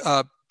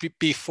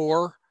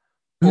before?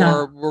 No,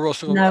 or were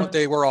most of them,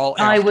 they were all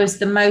after? I was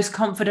the most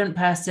confident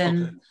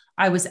person. Okay.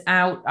 I was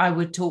out. I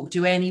would talk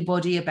to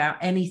anybody about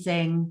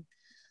anything.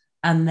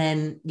 And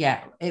then,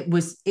 it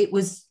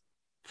was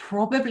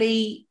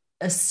probably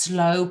a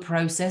slow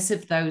process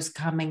of those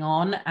coming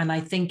on. And I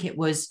think it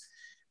was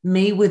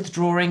me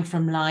withdrawing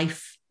from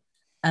life.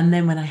 And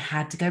then when I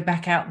had to go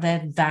back out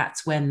there,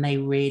 that's when they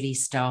really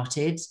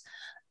started.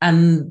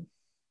 And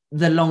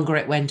the longer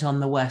it went on,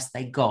 the worse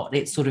they got.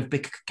 It sort of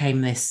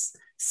became this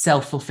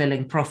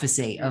self-fulfilling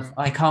prophecy of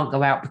I can't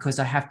go out because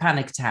I have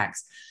panic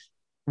attacks.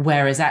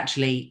 Whereas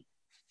actually,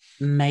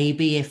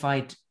 maybe if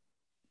I'd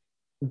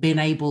been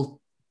able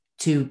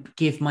to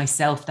give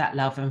myself that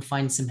love and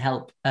find some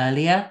help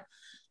earlier,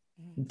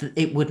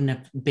 it wouldn't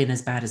have been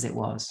as bad as it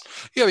was.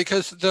 Yeah,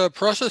 because the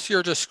process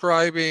you're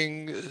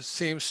describing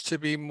seems to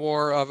be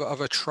more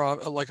of a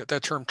trauma, like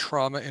that term,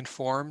 trauma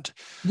informed.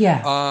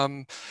 Yeah.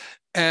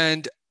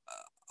 And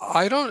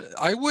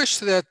I wish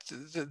that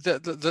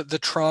the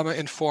trauma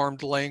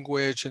informed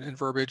language and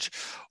verbiage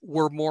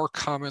were more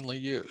commonly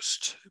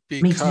used,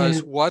 Me because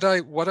too. what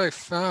I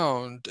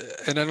found,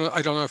 and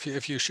I don't know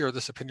if you share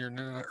this opinion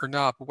or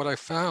not, but what I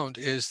found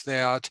is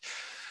that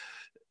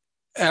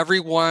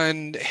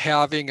everyone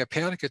having a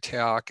panic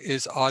attack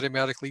is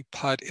automatically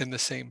put in the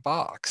same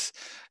box.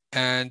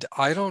 And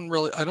I don't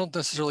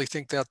necessarily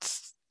think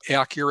that's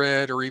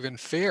accurate or even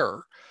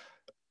fair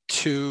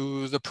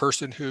to the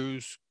person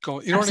who's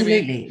going, you know what I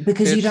mean? Absolutely,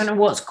 because you don't It's know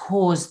what's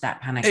caused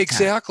that panic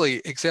attack.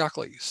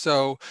 exactly.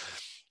 So,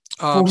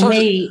 For so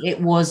me,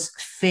 it was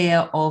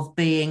fear of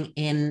being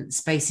in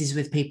spaces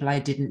with people I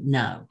didn't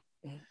know.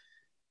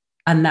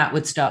 And that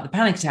would start the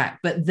panic attack.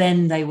 But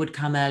then they would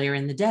come earlier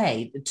in the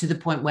day to the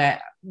point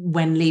where,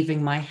 when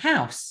leaving my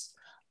house,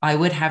 I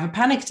would have a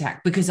panic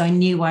attack because I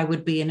knew I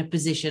would be in a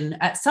position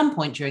at some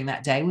point during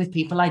that day with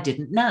people I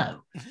didn't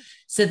know.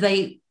 So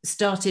they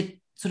started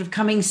sort of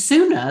coming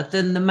sooner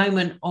than the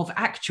moment of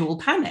actual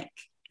panic.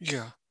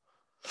 yeah.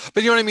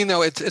 But you know what I mean,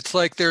 though? It's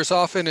like there's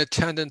often a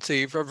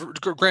tendency,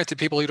 granted,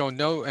 people who don't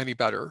know any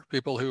better,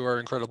 people who are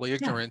incredibly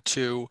Yeah, ignorant,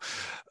 to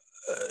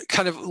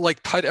kind of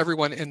like put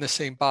everyone in the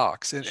same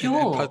box, and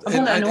sure. put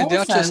Well, and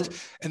also,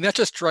 and that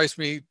just drives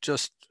me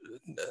just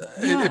it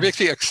yeah. makes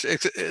me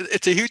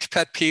it's a huge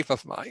pet peeve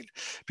of mine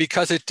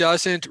because it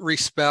doesn't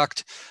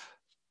respect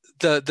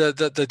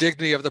the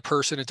dignity of the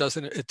person.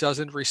 It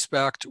doesn't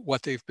respect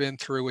what they've been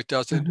through. Mhm.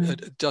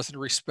 It doesn't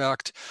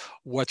respect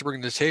what they're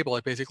bringing to the table.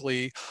 It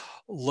basically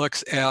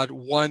looks at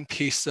one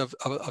piece of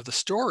the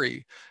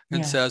story and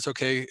Yeah. says,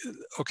 okay,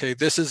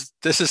 this is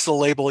the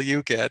label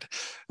you get.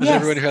 As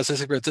everyone Yes, who has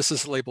this experience, this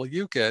is the label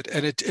you get.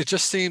 And it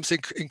just seems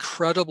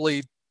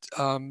incredibly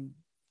um,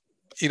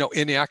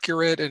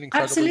 inaccurate and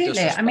incredibly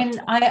absolutely. I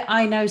mean, disrespectful.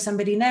 I know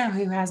somebody now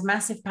who has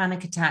massive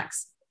panic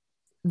attacks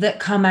that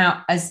come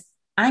out as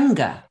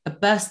anger,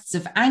 bursts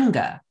of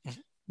anger.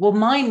 Well,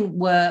 mine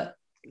were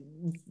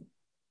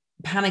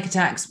panic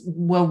attacks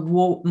were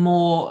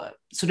more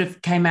sort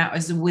of came out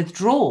as a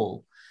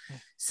withdrawal.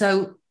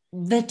 So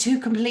they're two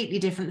completely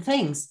different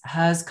things.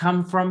 Hers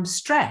come from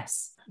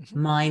stress. Mhm.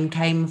 Mine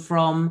came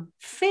from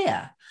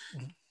fear.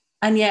 Mhm.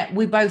 And yet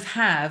we both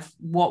have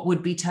what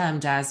would be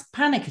termed as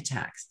panic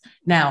attacks.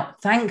 Now,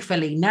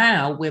 thankfully,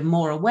 now we're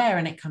more aware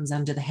and it comes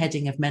under the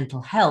heading of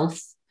mental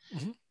health.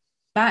 Mhm.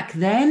 Back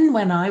then,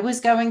 when I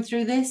was going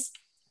through this,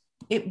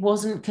 it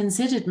wasn't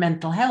considered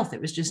mental health.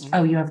 It was just, Mhm.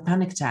 oh, you have a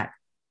panic attack.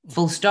 Mhm.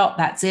 Full stop.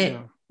 That's it.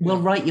 Yeah, We'll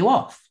yeah. write you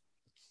off.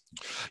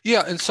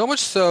 Yeah, and so much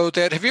so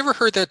that have you ever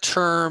heard that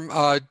term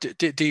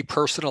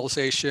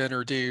depersonalization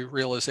or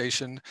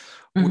derealization,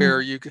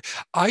 where Mm-hmm.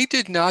 I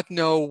did not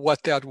know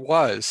what that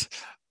was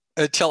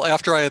until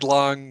after I had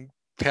long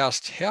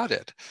past had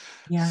it.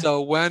 Yeah.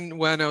 So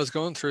when I was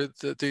going through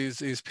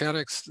these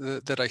panics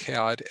that I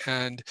had,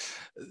 and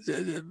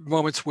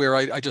moments where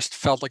I just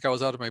felt like I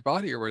was out of my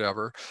body or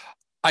whatever,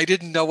 I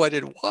didn't know what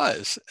it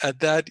was. And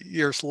then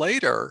years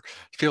later,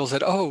 people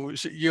said, "Oh,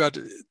 you had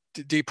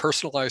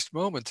depersonalized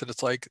moments," and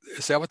it's like,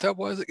 is that what that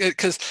was?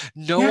 Because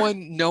Yeah.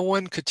 no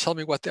one could tell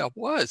me what that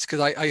was because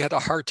I had a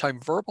hard time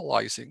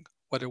verbalizing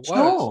what it was.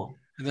 Sure.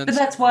 And then, But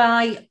that's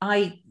why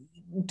I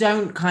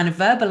don't kind of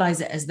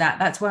verbalize it as that.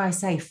 That's why I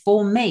say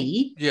for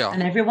me, yeah,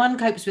 and everyone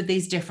copes with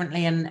these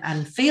differently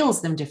and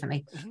feels them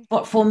differently. mhm,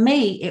 But for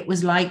me, it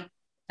was like,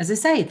 as I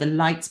say, the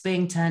lights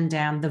being turned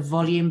down, the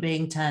volume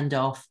being turned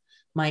off,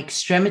 my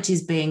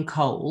extremities being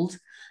cold,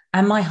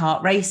 and my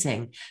heart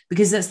racing,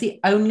 because that's the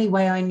only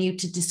way I knew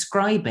to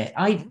describe it.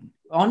 I mhm,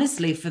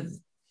 honestly, for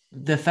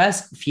the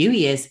first few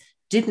years,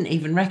 didn't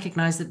even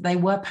recognize that they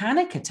were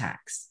panic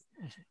attacks.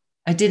 mhm,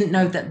 I didn't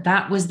know yeah, that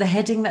that was the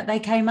heading that they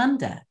came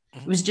under. It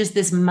mhm, was just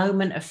this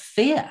moment of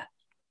fear.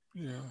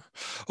 yeah.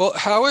 Well,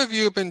 how have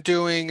you been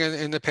doing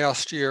in the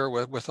past year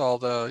with all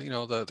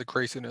the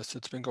craziness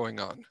that's been going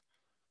on?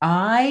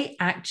 I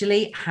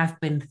actually have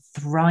been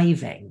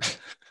thriving.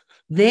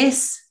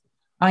 This,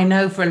 I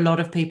know for a lot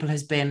of people,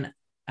 has been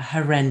a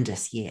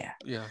horrendous year.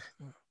 Yeah,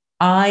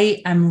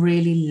 I am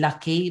really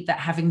lucky that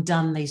having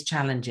done these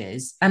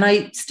challenges, and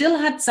I still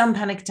had some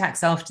panic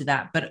attacks after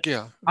that, but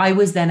yeah, I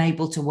was then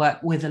able to work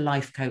with a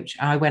life coach.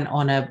 I went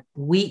on a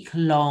week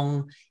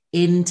long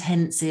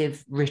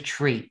intensive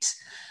retreat,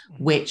 mhm,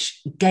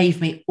 which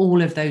gave me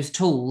all of those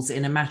tools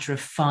in a matter of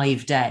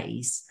 5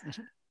 days.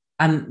 mhm,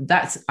 And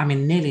that's, I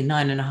mean, nearly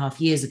 9.5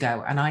 years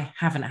ago. And I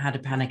haven't had a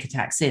panic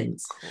attack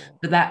since. cool.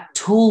 But that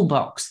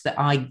toolbox that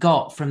I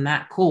got from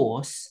that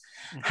course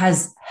Mhm,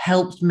 has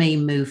helped me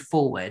move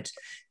forward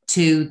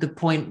to the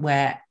point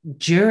where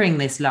during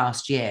this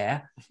last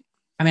year,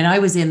 I mean, I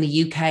was in the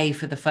UK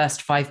for the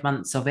first 5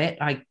 months of it.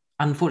 I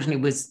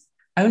unfortunately was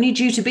only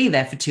due to be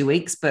there for 2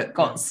 weeks, but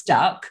yeah, got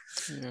stuck.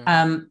 yeah,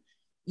 Um,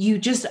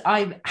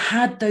 I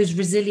had those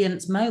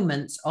resilience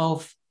moments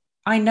of,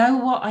 I know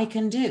what I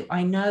can do.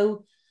 I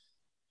know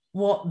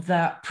what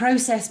the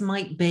process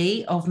might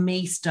be of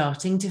me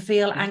starting to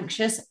feel mhm,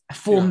 anxious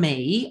for yeah,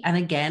 me. And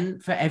again,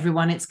 for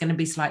everyone, it's going to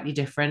be slightly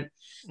different.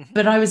 mhm,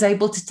 But I was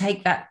able to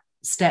take that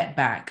step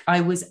back.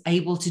 I was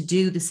able to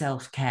do the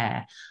self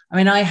care. I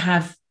mean, I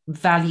have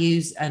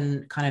values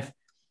and kind of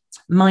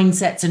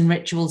mindsets and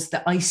rituals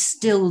that I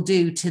still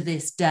do to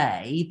this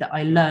day that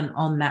I learned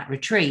on that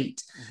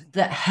retreat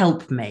that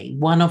help me.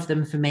 One of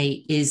them for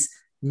me is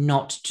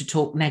not to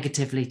talk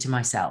negatively to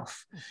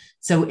myself.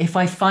 So if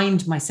I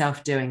find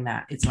myself doing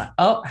that, it's like,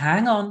 oh,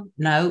 hang on.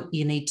 No,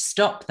 you need to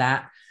stop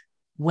that.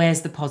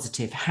 Where's the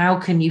positive? How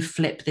can you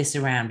flip this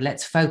around?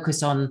 Let's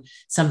focus on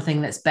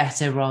something that's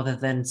better rather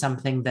than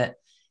something that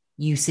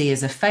you see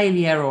as a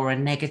failure or a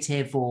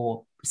negative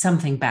or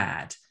something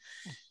bad.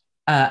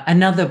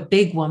 Another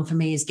big one for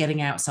me is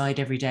getting outside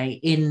every day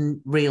in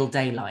real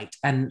daylight.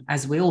 And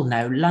as we all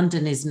know,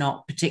 London is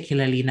not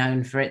particularly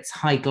known for its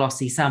high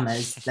glossy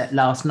summers that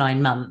last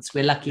 9 months.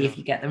 We're lucky if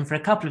you get them for a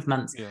couple of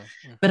months.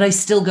 But I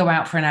still go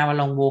out for an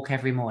hour-long walk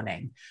every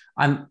morning.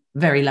 I'm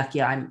very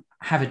lucky. I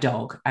have a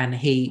dog and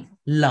he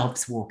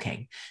loves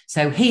walking.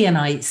 So he and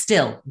I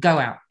still go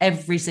out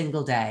every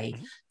single day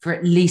for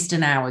at least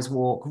an hour's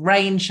walk.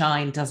 Rain,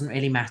 shine, doesn't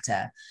really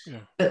matter.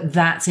 But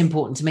that's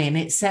important to me. And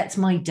it sets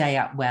my day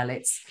up well.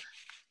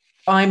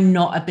 I'm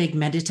not a big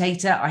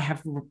meditator. I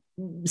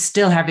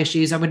still have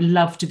issues. I would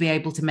love to be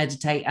able to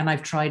meditate. And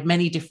I've tried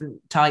many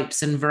different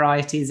types and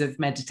varieties of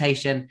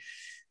meditation.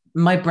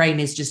 My brain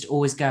is just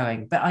always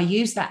going. But I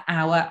use that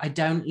hour. I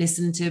don't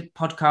listen to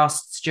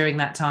podcasts during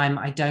that time.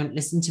 I don't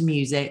listen to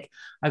music.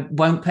 I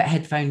won't put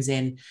headphones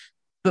in.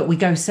 But we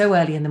go so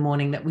early in the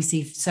morning that we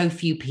see so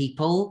few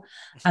people.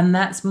 And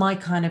that's my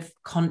kind of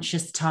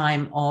conscious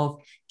time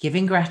of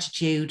giving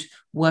gratitude,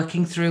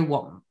 working through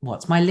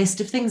what's my list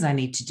of things I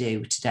need to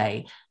do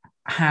today.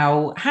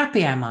 How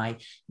happy am I?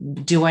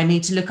 Do I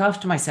need to look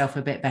after myself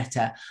a bit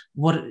better?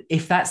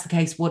 If that's the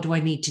case, what do I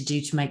need to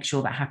do to make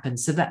sure that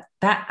happens? So that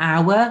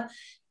hour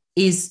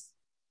is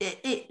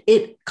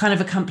it kind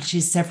of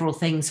accomplishes several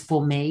things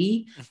for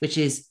me, which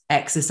is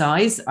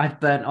exercise. I've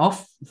burnt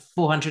off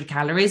 400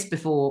 calories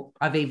before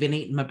I've even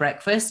eaten my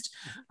breakfast.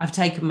 I've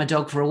taken my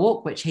dog for a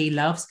walk, which he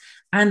loves.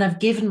 And I've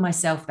given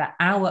myself that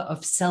hour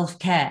of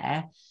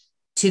self-care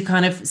to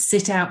kind of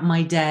sit out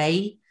my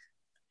day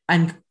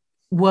and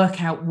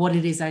work out what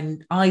it is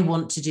I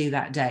want to do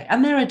that day.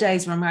 And there are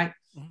days where I'm like,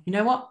 you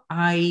know what?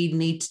 I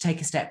need to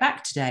take a step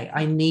back today.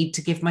 I need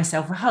to give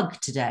myself a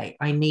hug today.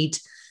 I need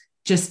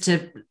just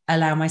to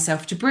allow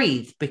myself to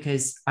breathe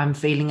because I'm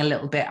feeling a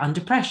little bit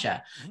under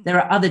pressure. There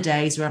are other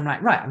days where I'm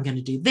like, right, I'm going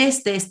to do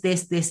this, this,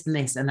 this, this, and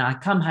this. And I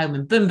come home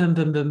and boom, boom,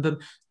 boom, boom, boom,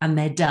 and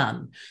they're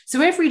done.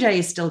 So every day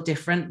is still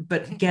different,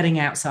 but getting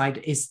outside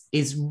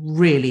is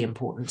really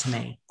important to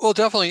me. Well,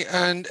 definitely.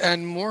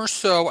 And more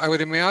so, I would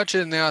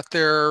imagine that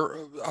there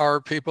are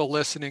people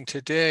listening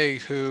today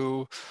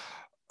who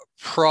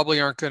probably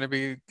aren't going to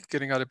be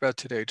getting out of bed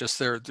today. Just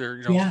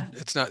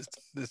it's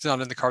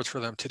not in the cards for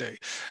them today.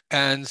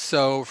 And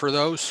so for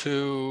those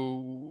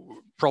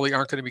who probably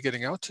aren't going to be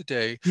getting out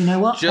today, you know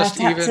what? That's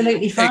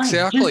absolutely fine.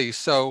 Exactly. Just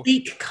so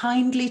speak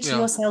kindly to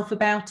yourself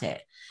about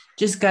it.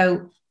 Just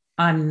go,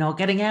 I'm not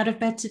getting out of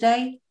bed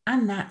today,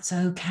 and that's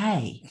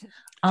okay.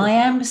 I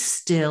am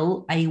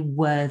still a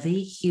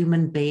worthy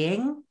human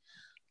being.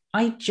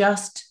 I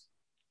just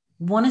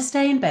want to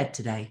stay in bed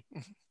today.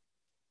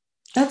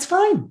 That's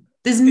fine.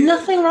 There's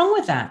nothing wrong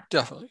with that.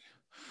 Definitely.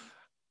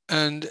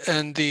 And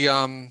the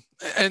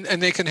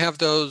and they can have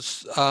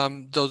those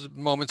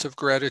moments of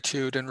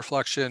gratitude and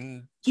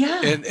reflection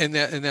in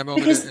that moment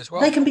because as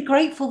well. They can be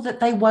grateful that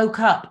they woke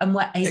up and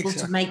were able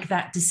to make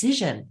that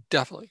decision.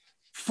 Definitely.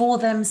 For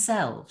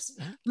themselves.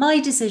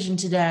 My decision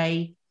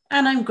today,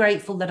 and I'm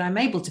grateful that I'm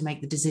able to make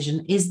the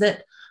decision, is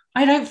that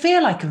I don't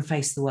feel I can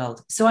face the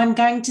world. So I'm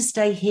going to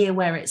stay here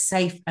where it's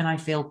safe and I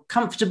feel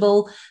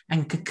comfortable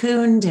and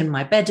cocooned in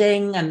my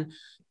bedding, and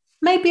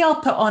maybe I'll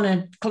put on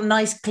a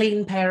nice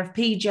clean pair of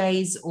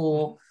PJs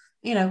or,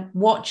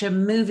 watch a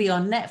movie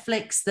on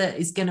Netflix that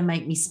is going to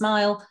make me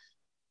smile.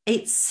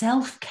 It's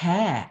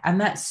self-care,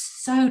 and that's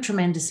so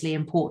tremendously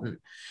important.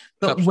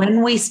 But Absolutely.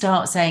 When we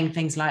start saying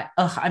things like,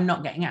 oh, I'm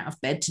not getting out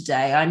of bed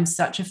today, I'm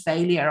such a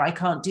failure, I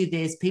can't do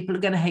this, people are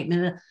going to hate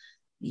me,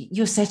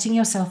 you're setting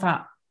yourself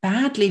up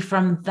badly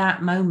from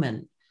that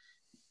moment.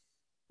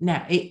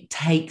 Now, it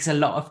takes a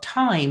lot of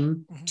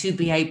time to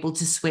be able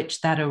to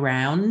switch that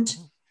around.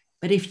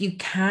 But if you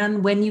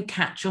can, when you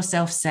catch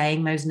yourself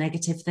saying those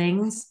negative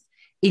things,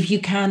 if you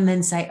can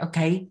then say,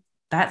 okay,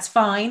 that's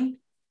fine,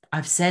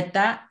 I've said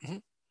that,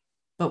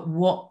 but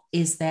what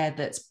is there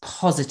that's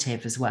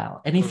positive as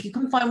well? And if you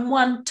can find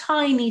one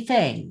tiny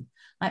thing,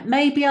 like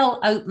maybe I'll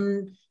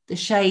open the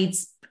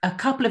shades a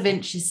couple of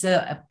inches so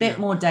a bit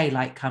more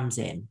daylight comes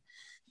in,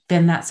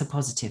 then that's a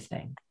positive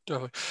thing.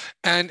 Definitely.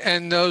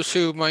 And those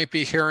who might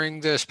be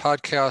hearing this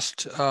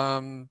podcast,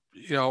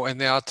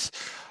 and that's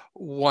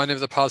one of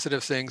the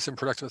positive things and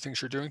productive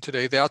things you're doing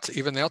today, that's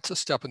a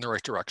step in the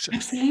right direction.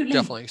 Absolutely.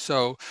 Definitely.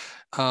 So,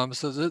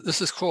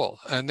 this is cool.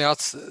 And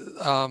that's,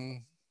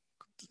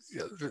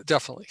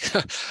 definitely.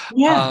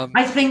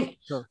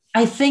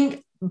 I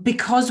think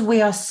because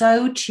we are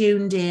so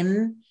tuned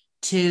in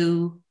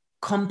to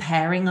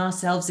comparing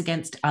ourselves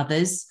against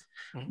others,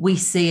 we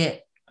see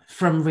it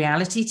from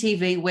reality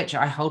TV, which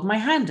I hold my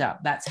hand up.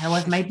 That's how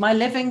I've made my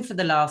living for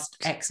the last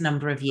X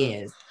number of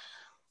years.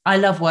 I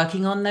love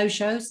working on those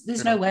shows.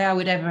 There's no way I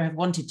would ever have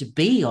wanted to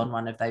be on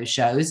one of those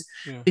shows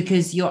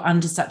because you're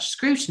under such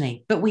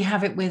scrutiny. But we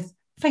have it with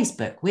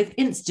Facebook, with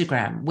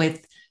Instagram,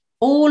 with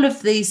all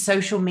of these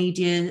social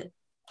media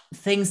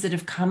things that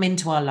have come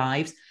into our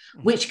lives,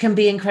 which can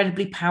be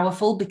incredibly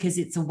powerful because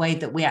it's a way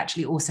that we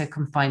actually also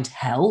can find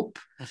help.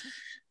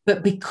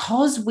 But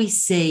because we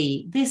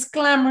see this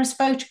glamorous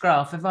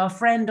photograph of our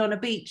friend on a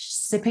beach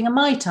sipping a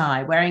Mai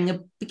Tai, wearing a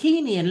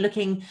bikini and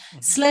looking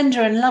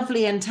slender and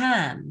lovely and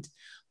tanned,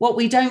 what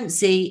we don't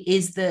see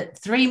is that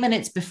 3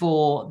 minutes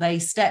before they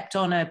stepped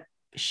on a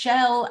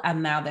shell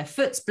and now their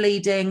foot's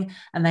bleeding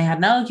and they had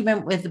an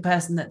argument with the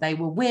person that they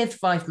were with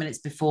 5 minutes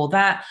before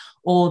that,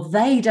 or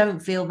they don't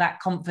feel that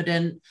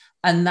confident.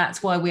 And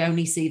that's why we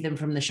only see them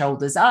from the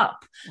shoulders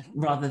up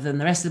rather than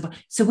the rest of the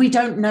body. So we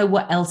don't know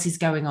what else is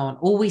going on.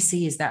 All we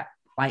see is that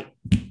like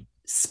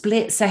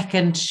split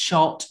second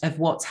shot of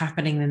what's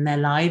happening in their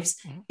lives.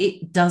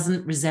 It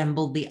doesn't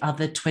resemble the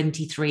other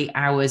 23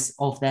 hours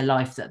of their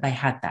life that they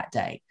had that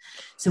day.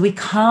 So we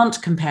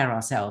can't compare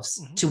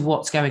ourselves to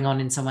what's going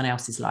on in someone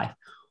else's life.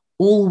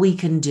 All we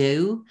can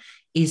do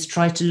is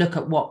try to look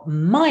at what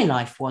my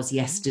life was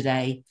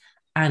yesterday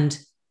and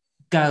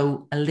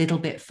go a little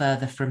bit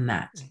further from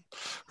that.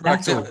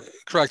 Correct.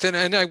 Correct.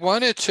 And I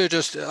wanted to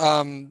just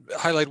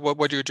highlight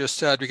what you just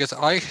said, because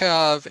I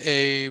have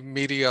a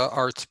media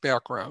arts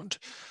background.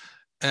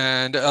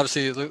 And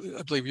obviously,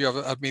 I believe you have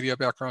a media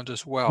background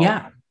as well.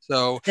 Yeah.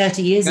 So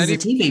 30 years as a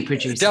TV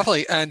producer.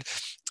 Definitely. And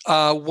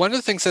one of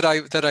the things that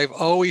I've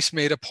always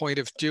made a point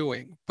of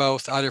doing,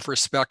 both out of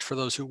respect for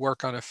those who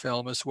work on a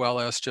film, as well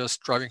as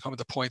just driving home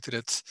the point that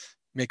it's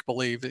make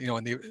believe, you know,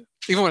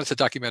 even when it's a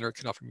documentary, it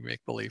can often be make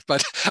believe,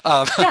 but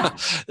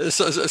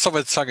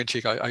somewhat tongue in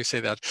cheek, I say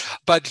that,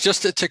 but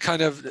just to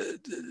kind of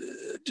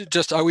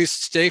just always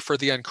stay for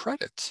the end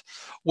credits,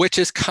 which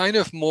is kind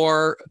of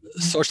more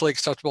socially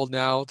acceptable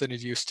now than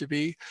it used to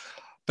be.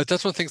 But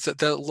that's one of the things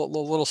that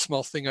little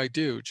small thing I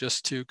do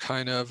just to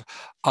kind of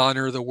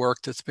honor the work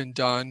that's been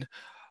done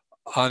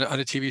on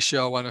a TV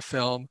show, on a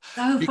film.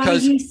 So funny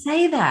you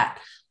say that.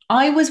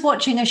 I was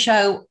watching a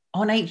show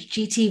on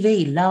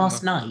HGTV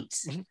last night,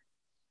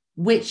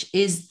 which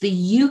is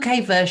the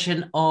UK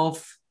version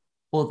of,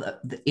 or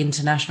the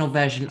international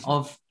version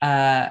of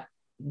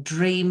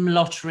Dream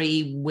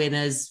Lottery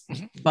winners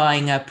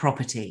buying a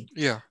property.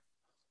 Yeah.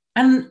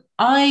 And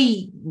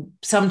I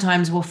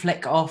sometimes will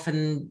flick off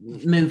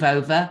and move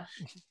over,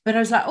 but I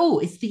was like, oh,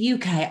 it's the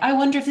UK. I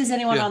wonder if there's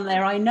anyone on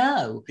there I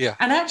know. Yeah.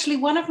 And actually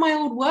one of my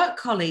old work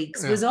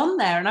colleagues was on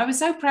there, and I was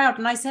so proud.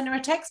 And I sent her a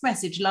text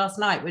message last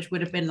night, which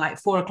would have been like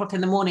 4 o'clock in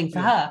the morning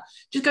for her,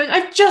 just going,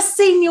 I've just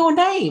seen your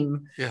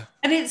name. Yeah.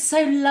 And it's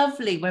so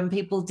lovely when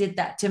people did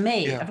that to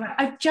me. Yeah. I'm like,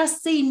 I've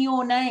just seen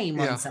your name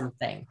on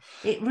something.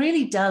 It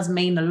really does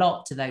mean a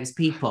lot to those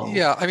people.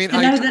 Yeah. I mean,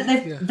 I know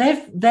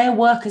that their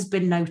work has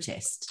been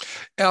noticed.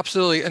 Absolutely.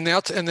 And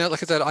that,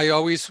 like I said, I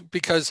always,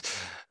 because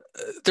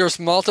there's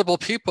multiple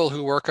people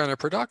who work on a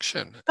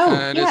production,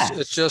 and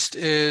it just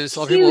is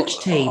huge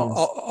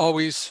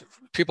teams.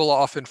 People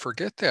often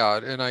forget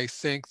that. And I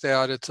think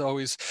that it's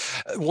always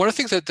one of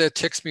the things that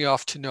ticks me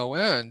off to no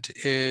end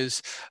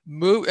is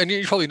and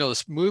you probably know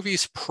this,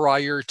 movies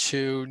prior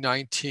to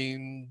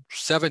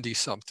 1970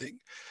 something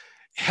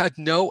had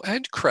no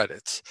end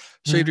credits.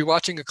 So you'd be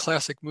watching a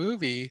classic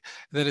movie, and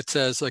then it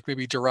says like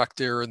maybe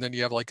director, and then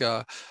you have like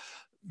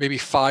maybe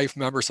 5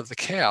 members of the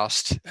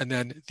cast, and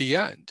then the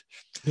end.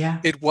 Yeah.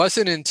 It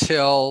wasn't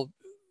until,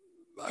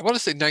 I want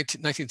to say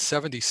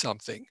 1970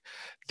 something,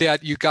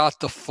 that you got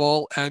the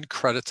full end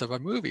credits of a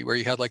movie, where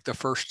you had like the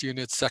first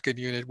unit, second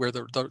unit, where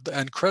the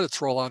end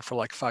credits roll on for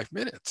like 5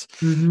 minutes.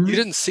 You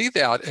didn't see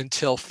that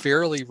until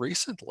fairly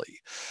recently.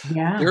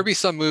 Yeah. There would be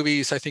some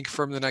movies, I think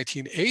from the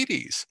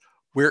 1980s,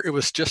 where it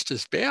was just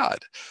as bad,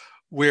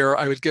 where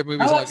I would get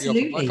movies like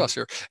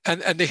Blockbuster,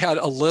 and they had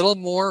a little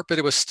more, but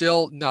it was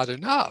still not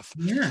enough.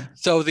 Yeah.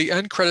 So the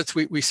end credits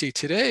we see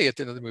today at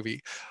the end of the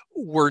movie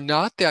were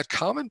not that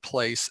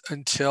commonplace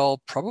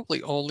until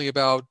probably only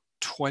about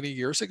 20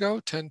 years ago,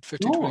 10,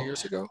 15, 20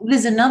 years ago.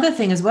 There's another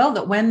thing as well,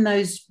 that when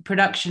those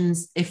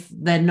productions, if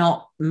they're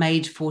not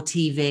made for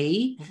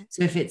TV,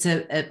 so if it's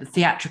a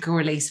theatrical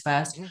release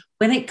first,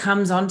 when it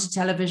comes onto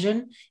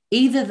television,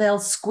 either they'll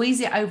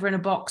squeeze it over in a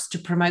box to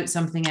promote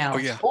something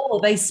else,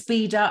 or they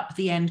speed up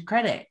the end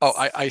credits. Oh,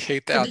 I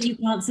hate that. So that you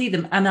can't see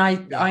them. And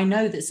I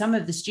know that some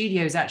of the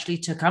studios actually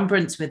took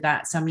umbrance with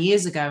that some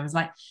years ago. I was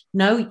like,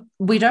 no,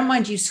 we don't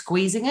mind you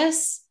squeezing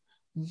us,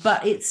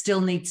 but it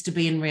still needs to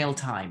be in real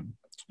time.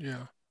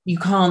 Yeah. You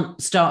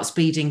can't start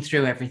speeding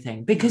through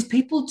everything, because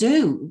people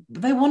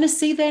they want to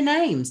see their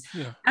names,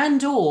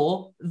 and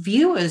or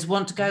viewers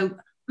want to go,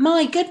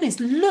 my goodness,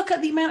 look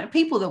at the amount of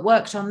people that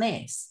worked on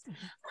this.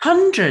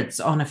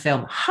 Hundreds on a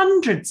film,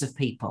 hundreds of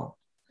people.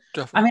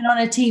 Definitely. I mean, on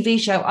a TV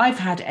show, I've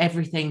had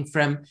everything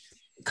from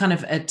kind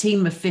of a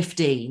team of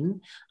 15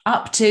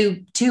 up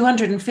to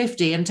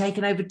 250 and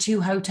taken over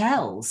 2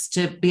 hotels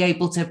to be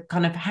able to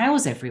kind of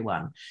house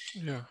everyone.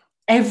 Yeah.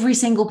 Every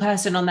single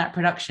person on that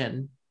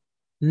production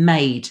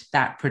made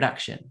that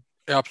production.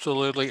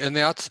 Absolutely. And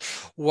that's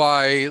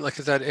why, like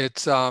I said,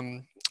 it's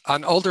on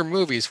older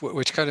movies,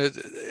 which kind of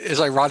is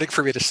ironic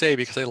for me to say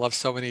because I love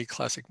so many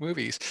classic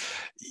movies.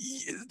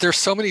 There's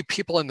so many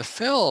people in the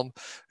film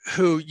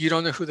who you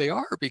don't know who they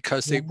are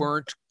because Yeah.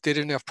 they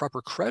didn't have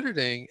proper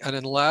crediting. And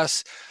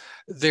unless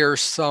there's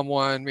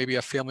someone, maybe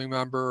a family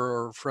member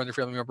or friend or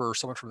family member or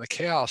someone from the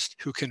cast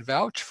who can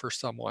vouch for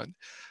someone,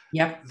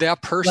 Yep. that Well,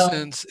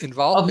 person's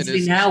involvement obviously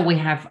is, now we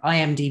have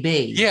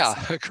IMDb. yeah,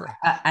 So, correct.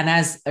 and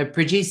as a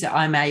producer,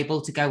 I'm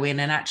able to go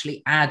in and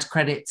actually add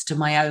credits to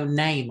my own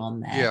name on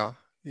there. Yeah,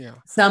 yeah.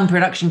 Some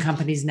production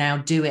companies now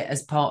do it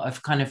as part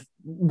of kind of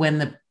when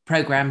the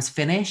program's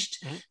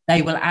finished, Mhm.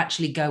 they will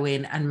actually go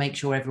in and make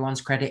sure everyone's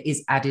credit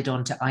is added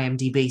onto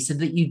IMDb so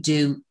that you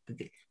do,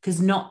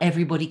 because not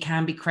everybody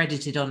can be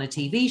credited on a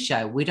TV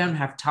show. We don't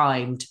have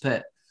time to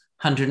put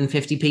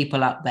 150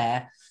 people up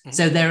there. Mhm.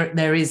 So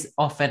there is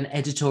often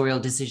editorial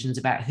decisions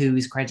about who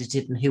is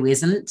credited and who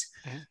isn't.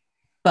 Mhm.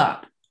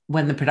 But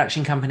when the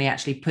production company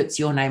actually puts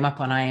your name up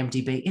on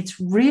IMDb, it's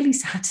really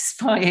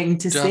satisfying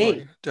to Definitely,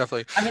 see.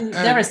 definitely. I mean,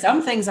 there are And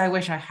some things I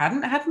wish I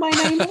hadn't had my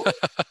name on,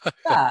 yeah,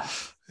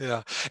 but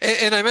yeah.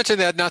 And I mentioned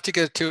that not to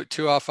get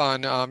too off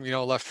on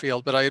left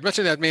field, but I had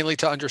mentioned that mainly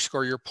to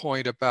underscore your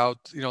point about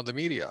the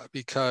media,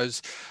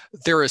 because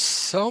there is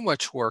so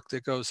much work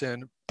that goes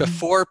in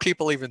before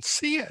people even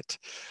see it.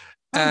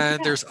 oh And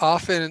yeah, there's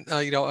often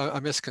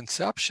a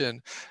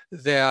misconception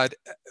that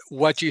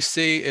what you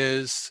see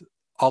is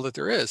all that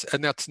there is,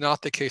 and that's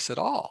not the case at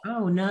all.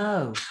 oh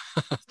no.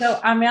 So,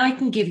 I mean, I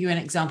can give you an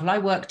example. I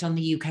worked on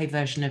the UK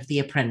version of The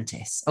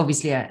Apprentice,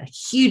 obviously a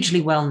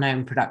hugely well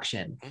known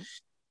production. Mhm.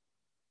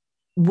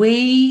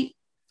 We,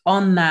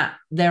 on that,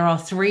 there are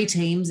three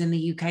teams in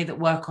the UK that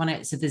work on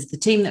it. So, there's the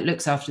team that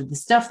looks after the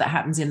stuff that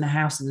happens in the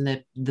house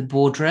and the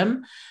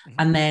boardroom, Mhm.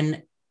 and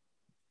then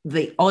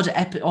the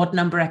odd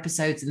number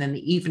episodes and then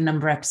the even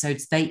number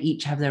episodes, they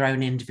each have their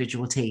own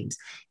individual teams.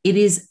 It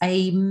is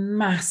a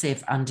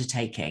massive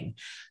undertaking.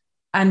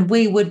 And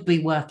we would be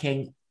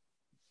working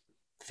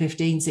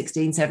 15,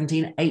 16,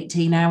 17,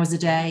 18 hours a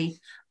day.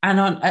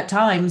 And at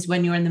times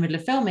when you're in the middle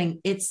of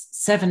filming, it's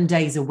 7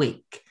 days a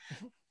week.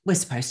 Mhm. We're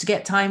supposed to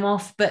get time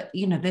off, but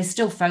there's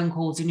still phone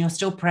calls and you're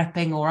still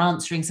prepping or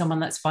answering someone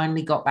that's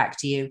finally got back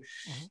to you.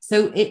 Mhm.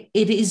 So it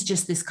is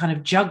just this kind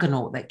of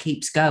juggernaut that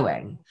keeps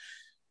going.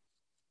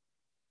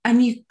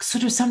 And you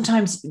sort of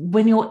sometimes,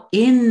 when you're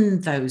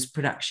in those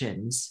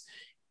productions,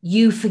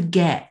 you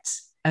forget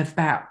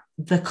about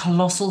the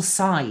colossal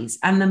size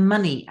and the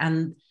money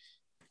and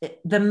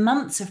the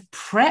months of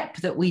prep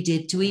that we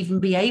did to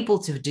even be able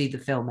to do the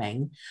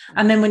filming.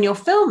 And then when you're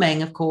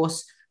filming, of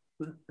course,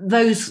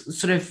 those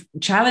sort of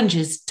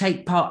challenges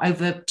take part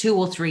over 2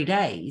 or 3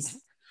 days.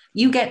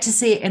 You get to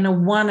see it in a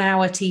 1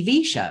 hour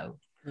TV show.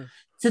 Yeah.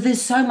 So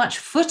there's so much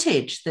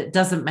footage that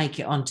doesn't make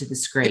it onto the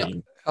Yeah,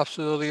 screen.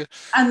 absolutely.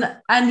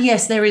 And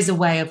yes, there is a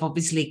way of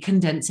obviously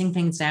condensing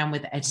things down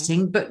with Mhm.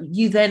 editing, but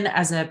you then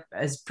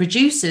as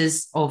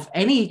producers of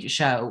any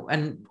show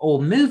and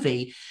or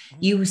movie, Mhm.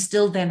 you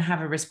still then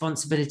have a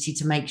responsibility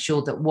to make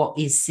sure that what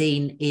is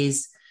seen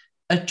is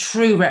a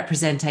true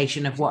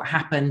representation of what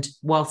happened,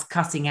 whilst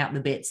cutting out the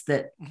bits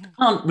that Mhm.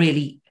 aren't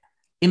really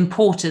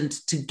important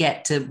to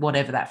get to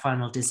whatever that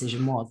final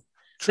decision was.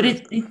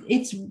 But True.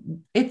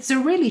 it's a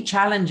really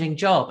challenging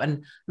job,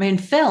 and I mean,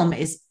 film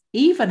is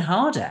even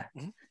harder.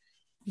 Mhm.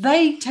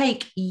 They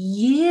take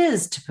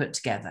years to put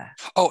together.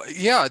 Oh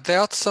yeah,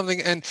 that's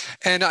something. And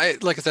I,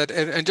 like I said,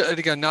 and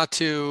again, not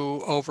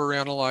to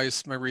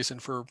overanalyze my reason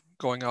for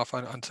going off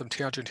on some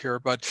tangent here,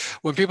 but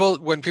when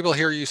people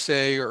hear you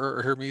say,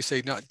 or hear me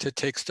say, not to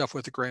take stuff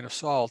with a grain of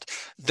salt,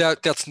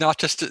 that's not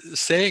just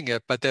saying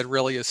it, but that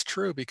really is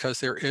true, because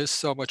there is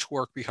so much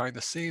work behind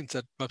the scenes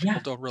that most people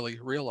Yeah. don't really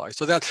realize.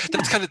 So that's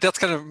Yeah. kind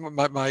of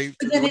my But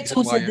the then it's reason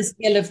also why. the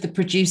skill of the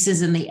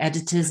producers and the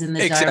editors and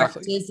the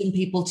Exactly. directors and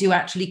people to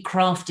actually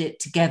craft it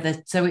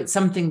together. So it's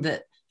something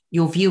that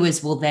your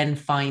viewers will then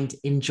find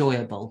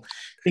enjoyable,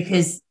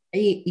 because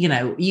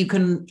you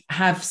can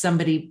have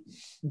somebody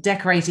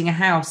decorating a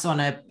house on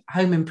a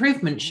home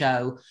improvement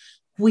show.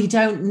 We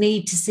don't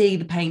need to see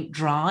the paint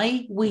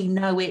dry. We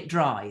know it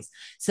dries.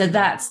 So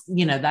that's,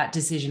 that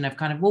decision of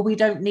kind of, well, we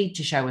don't need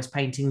to show us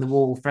painting the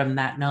wall from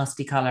that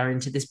nasty color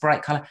into this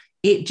bright color.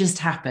 It just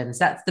happens.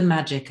 That's the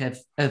magic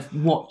of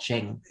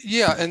watching.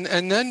 Yeah, and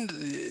then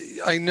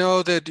I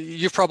know that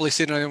you've probably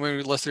seen, I know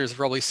many listeners have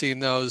probably seen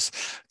those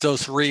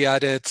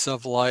re-edits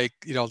of, like,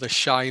 The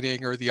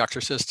Shining or The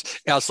Exorcist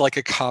as like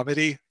a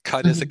comedy,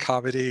 cut as a Mhm.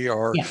 comedy,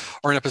 or Yeah,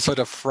 an episode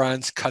of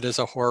Friends cut as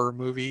a horror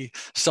movie,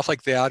 stuff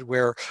like that,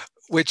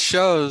 which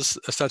shows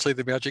essentially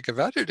the magic of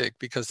editing,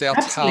 because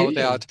that's how absolutely.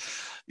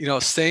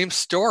 that, same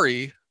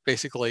story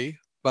basically,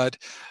 but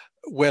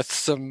with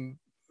some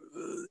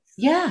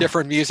Yeah.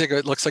 different music.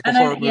 It looks like a And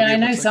horror yeah, movie. I It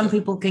know looks like some a,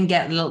 people can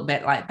get a little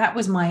bit like that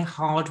was my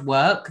hard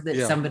work that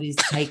yeah, somebody's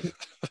taken,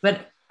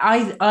 but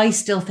I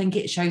still think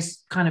it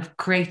shows kind of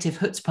creative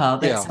chutzpah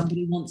that yeah,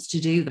 somebody wants to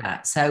do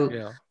that. So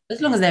yeah.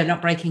 as long as they're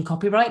not breaking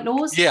copyright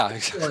laws, Yeah, go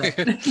for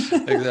exactly.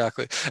 it.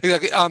 Exactly.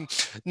 Exactly.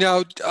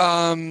 Now,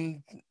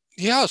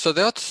 Yeah, so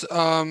that's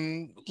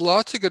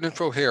lots of good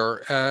info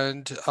here.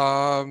 And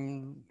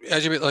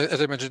as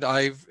I mentioned,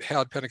 I've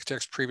had panic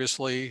attacks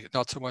previously,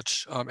 not so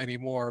much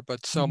anymore,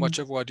 but so much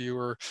of what you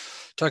were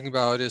talking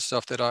about is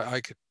stuff that I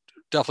could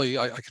definitely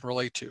I can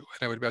relate to.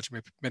 And I would imagine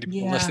many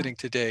people Yeah. listening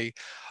today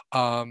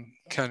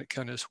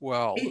can as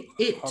well.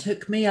 It Um,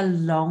 took me a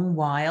long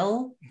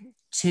while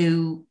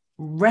to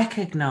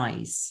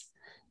recognize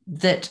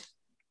that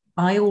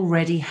I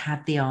already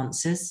had the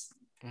answers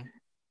mhm,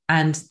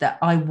 and that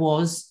I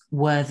was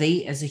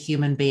worthy as a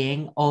human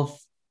being of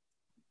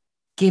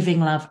giving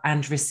love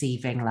and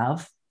receiving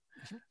love.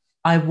 mhm,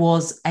 I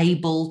was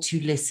able to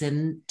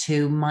listen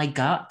to my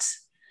gut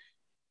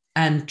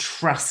and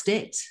trust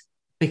it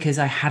because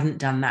I hadn't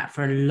done that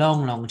for a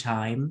long, long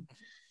time.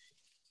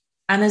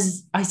 And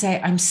as I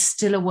say, I'm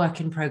still a work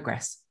in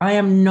progress. I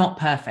am not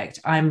perfect.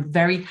 I'm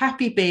very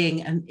happy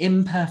being an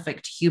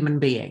imperfect human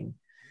being,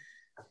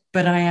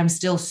 but I am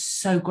still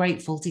so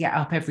grateful to get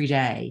up every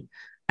day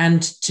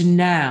and to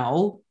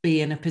now be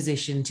in a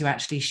position to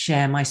actually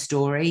share my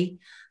story.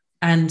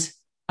 And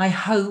I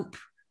hope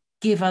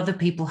give other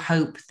people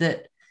hope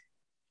that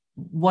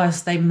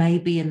whilst they may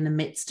be in the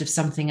midst of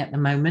something at the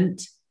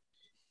moment,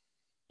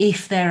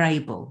 if they're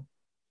able,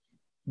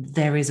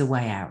 there is a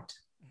way out.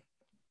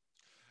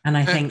 And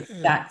I think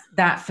yeah.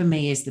 that for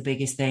me is the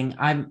biggest thing.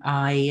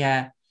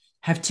 I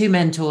have two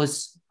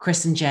mentors,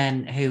 Chris and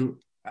Jen, who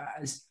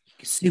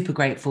super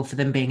grateful for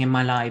them being in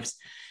my lives,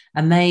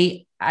 and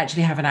they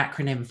actually have an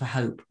acronym for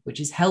HOPE, which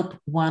is help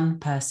one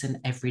person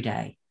every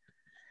day.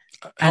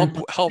 And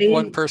Help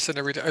one person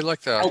every day. I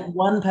like that. help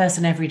one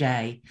person every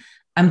day.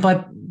 And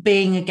by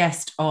being a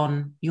guest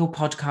on your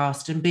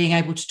podcast and being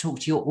able to talk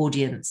to your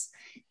audience,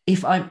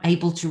 if I'm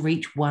able to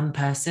reach one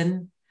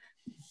person,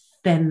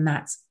 then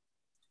that's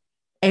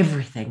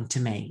everything to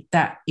me.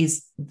 That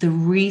is the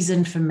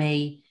reason for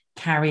me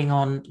carrying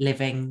on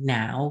living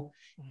now,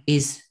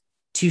 is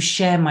to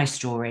share my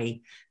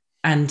story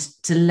and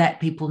to let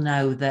people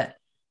know that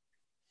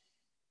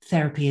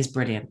therapy is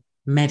brilliant,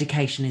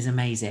 medication is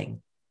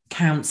amazing,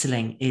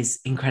 counseling is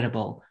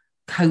incredible,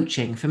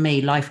 coaching for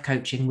me, life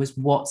coaching was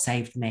what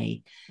saved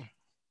me.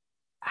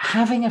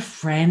 Having a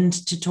friend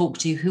to talk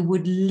to who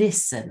would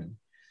listen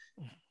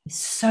is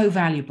so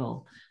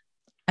valuable.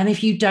 And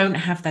if you don't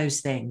have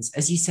those things,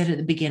 as you said at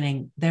the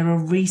beginning, there are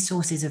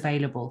resources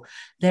available.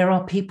 There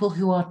are people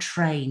who are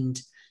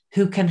trained,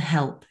 who can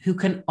help, who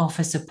can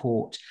offer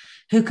support,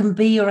 who can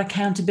be your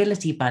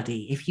accountability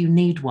buddy if you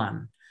need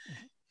one.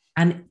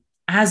 And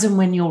as and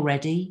when you're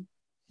ready,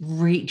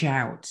 reach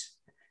out.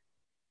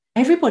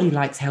 Everybody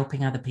likes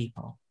helping other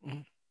people.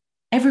 Mhm.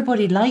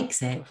 Everybody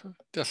likes it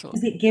Definitely.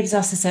 because it gives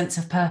us a sense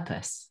of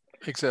purpose.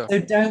 So Exactly.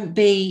 don't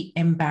be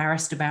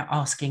embarrassed about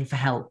asking for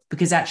help,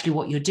 because actually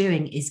what you're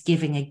doing is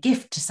giving a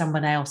gift to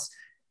someone else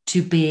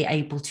to be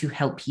able to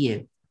help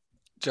you.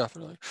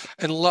 Definitely.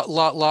 And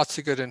lots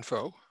of good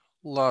info.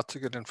 Lots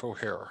of good info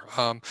here.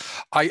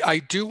 I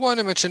do want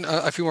to mention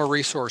a few more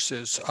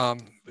resources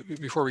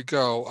before we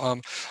go.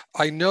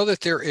 I know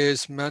that there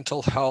is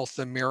Mental Health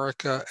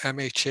America,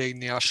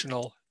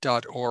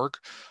 MHAnational.org.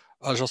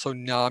 There's also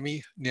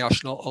NAMI,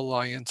 National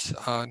Alliance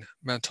on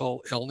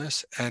Mental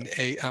Illness,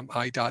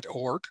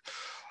 NAMI.org.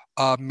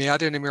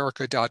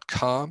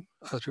 madinamerica.com,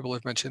 as people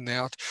have mentioned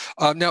that.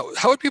 Now,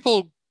 how would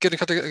people get in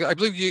contact? I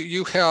believe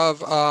you have,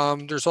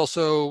 there's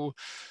also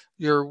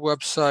your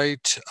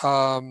website,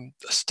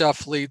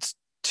 stuff leads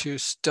to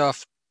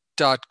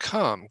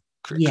stuff.com,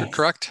 Yes.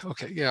 correct?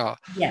 Okay, yeah.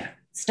 Yeah.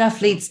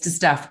 Stuff leads to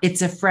stuff.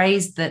 It's a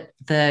phrase that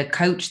the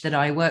coach that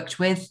I worked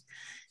with,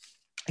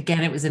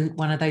 again, it was in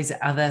one of those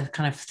other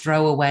kind of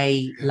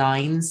throwaway Yeah.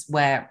 lines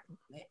where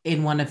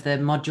in one of the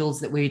modules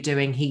that we were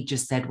doing, he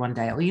just said one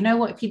day, oh, you know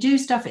what? If you do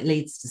stuff, it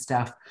leads to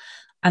stuff.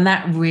 And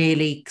that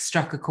really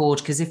struck a chord,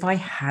 because if I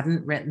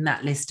hadn't written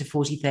that list of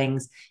 40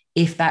 things,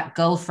 if that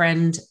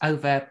girlfriend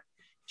over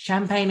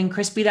champagne and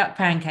crispy duck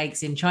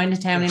pancakes in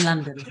Chinatown in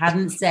London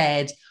hadn't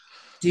said,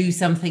 do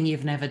something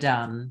you've never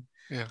done,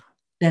 Yeah.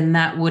 then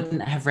that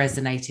wouldn't have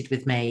resonated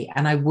with me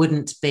and I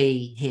wouldn't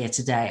be here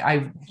today.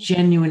 I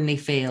genuinely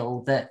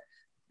feel that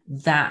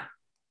that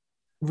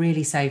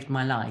really saved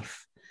my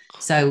life.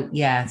 So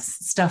yeah,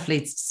 stuff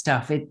leads to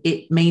stuff.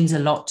 It means a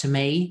lot to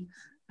me,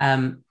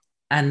 and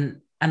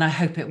I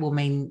hope it will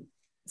mean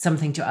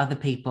something to other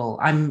people.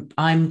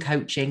 I'm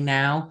coaching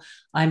now.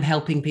 I'm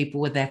helping people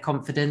with their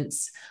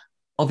confidence.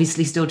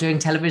 Obviously, still doing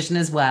television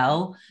as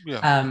well.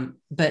 Yeah.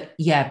 But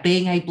yeah,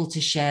 being able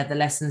to share the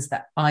lessons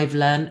that I've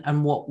learned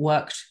and what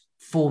worked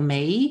for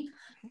me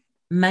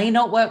may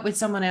not work with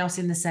someone else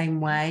in the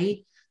same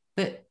way,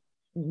 but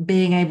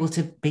being able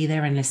to be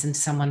there and listen to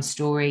someone's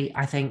story,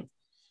 I think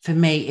for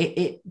me,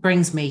 it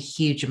brings me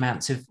huge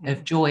amounts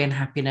of joy and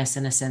happiness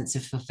and a sense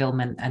of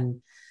fulfillment.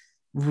 And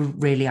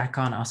really, I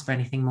can't ask for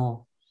anything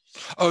more.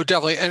 Oh,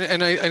 definitely.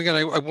 And I, again,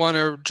 I want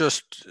to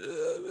just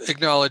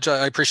acknowledge,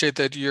 I appreciate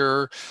that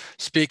you're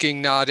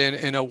speaking not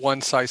in a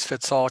one size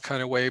fits all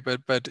kind of way,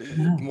 but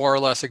No. more or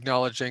less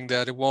acknowledging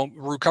that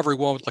recovery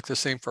won't look the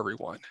same for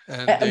everyone,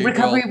 and they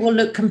Recovery will. will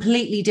look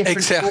completely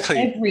different for Exactly,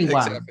 everyone.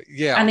 exactly.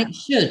 Yeah, And it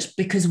should,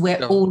 because we're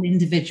yeah, all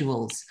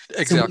individuals. So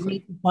we exactly.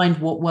 need to find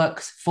what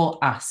works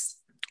for us.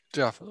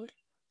 Definitely.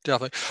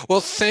 Definitely.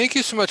 Well, thank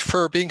you so much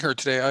for being here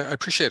today. I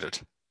appreciate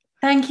it.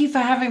 Thank you for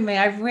having me.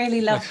 I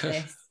really love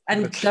this.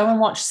 And go and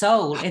watch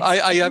Soul. It's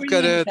I a am brilliant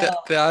gonna film.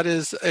 that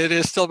is it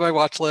is still my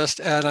watch list,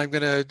 and I'm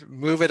gonna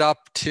move it up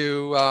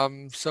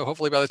to so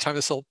hopefully by the time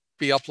this will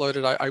be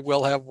uploaded, I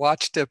will have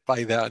watched it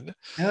by then.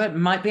 Oh, it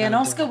might be an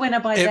And Oscar winner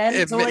by it, then.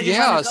 it It's already won a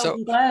yeah, so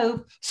Golden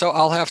Globe.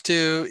 I'll have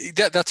to.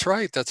 That's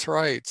right. That's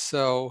right.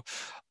 So,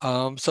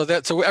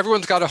 so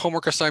everyone's got a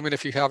homework assignment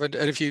if you haven't,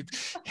 and if you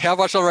have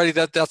watched already,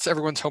 that's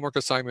everyone's homework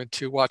assignment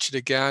to watch it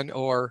again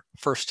or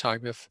first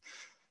time if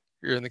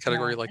you're in the Yeah,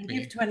 category like and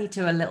give me.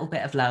 22 a little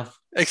bit of love.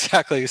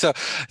 Exactly. So,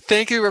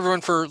 thank you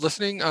everyone for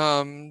listening.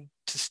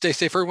 Stay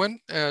safe, everyone.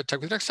 Talk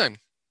with you next time.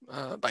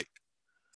 Bye.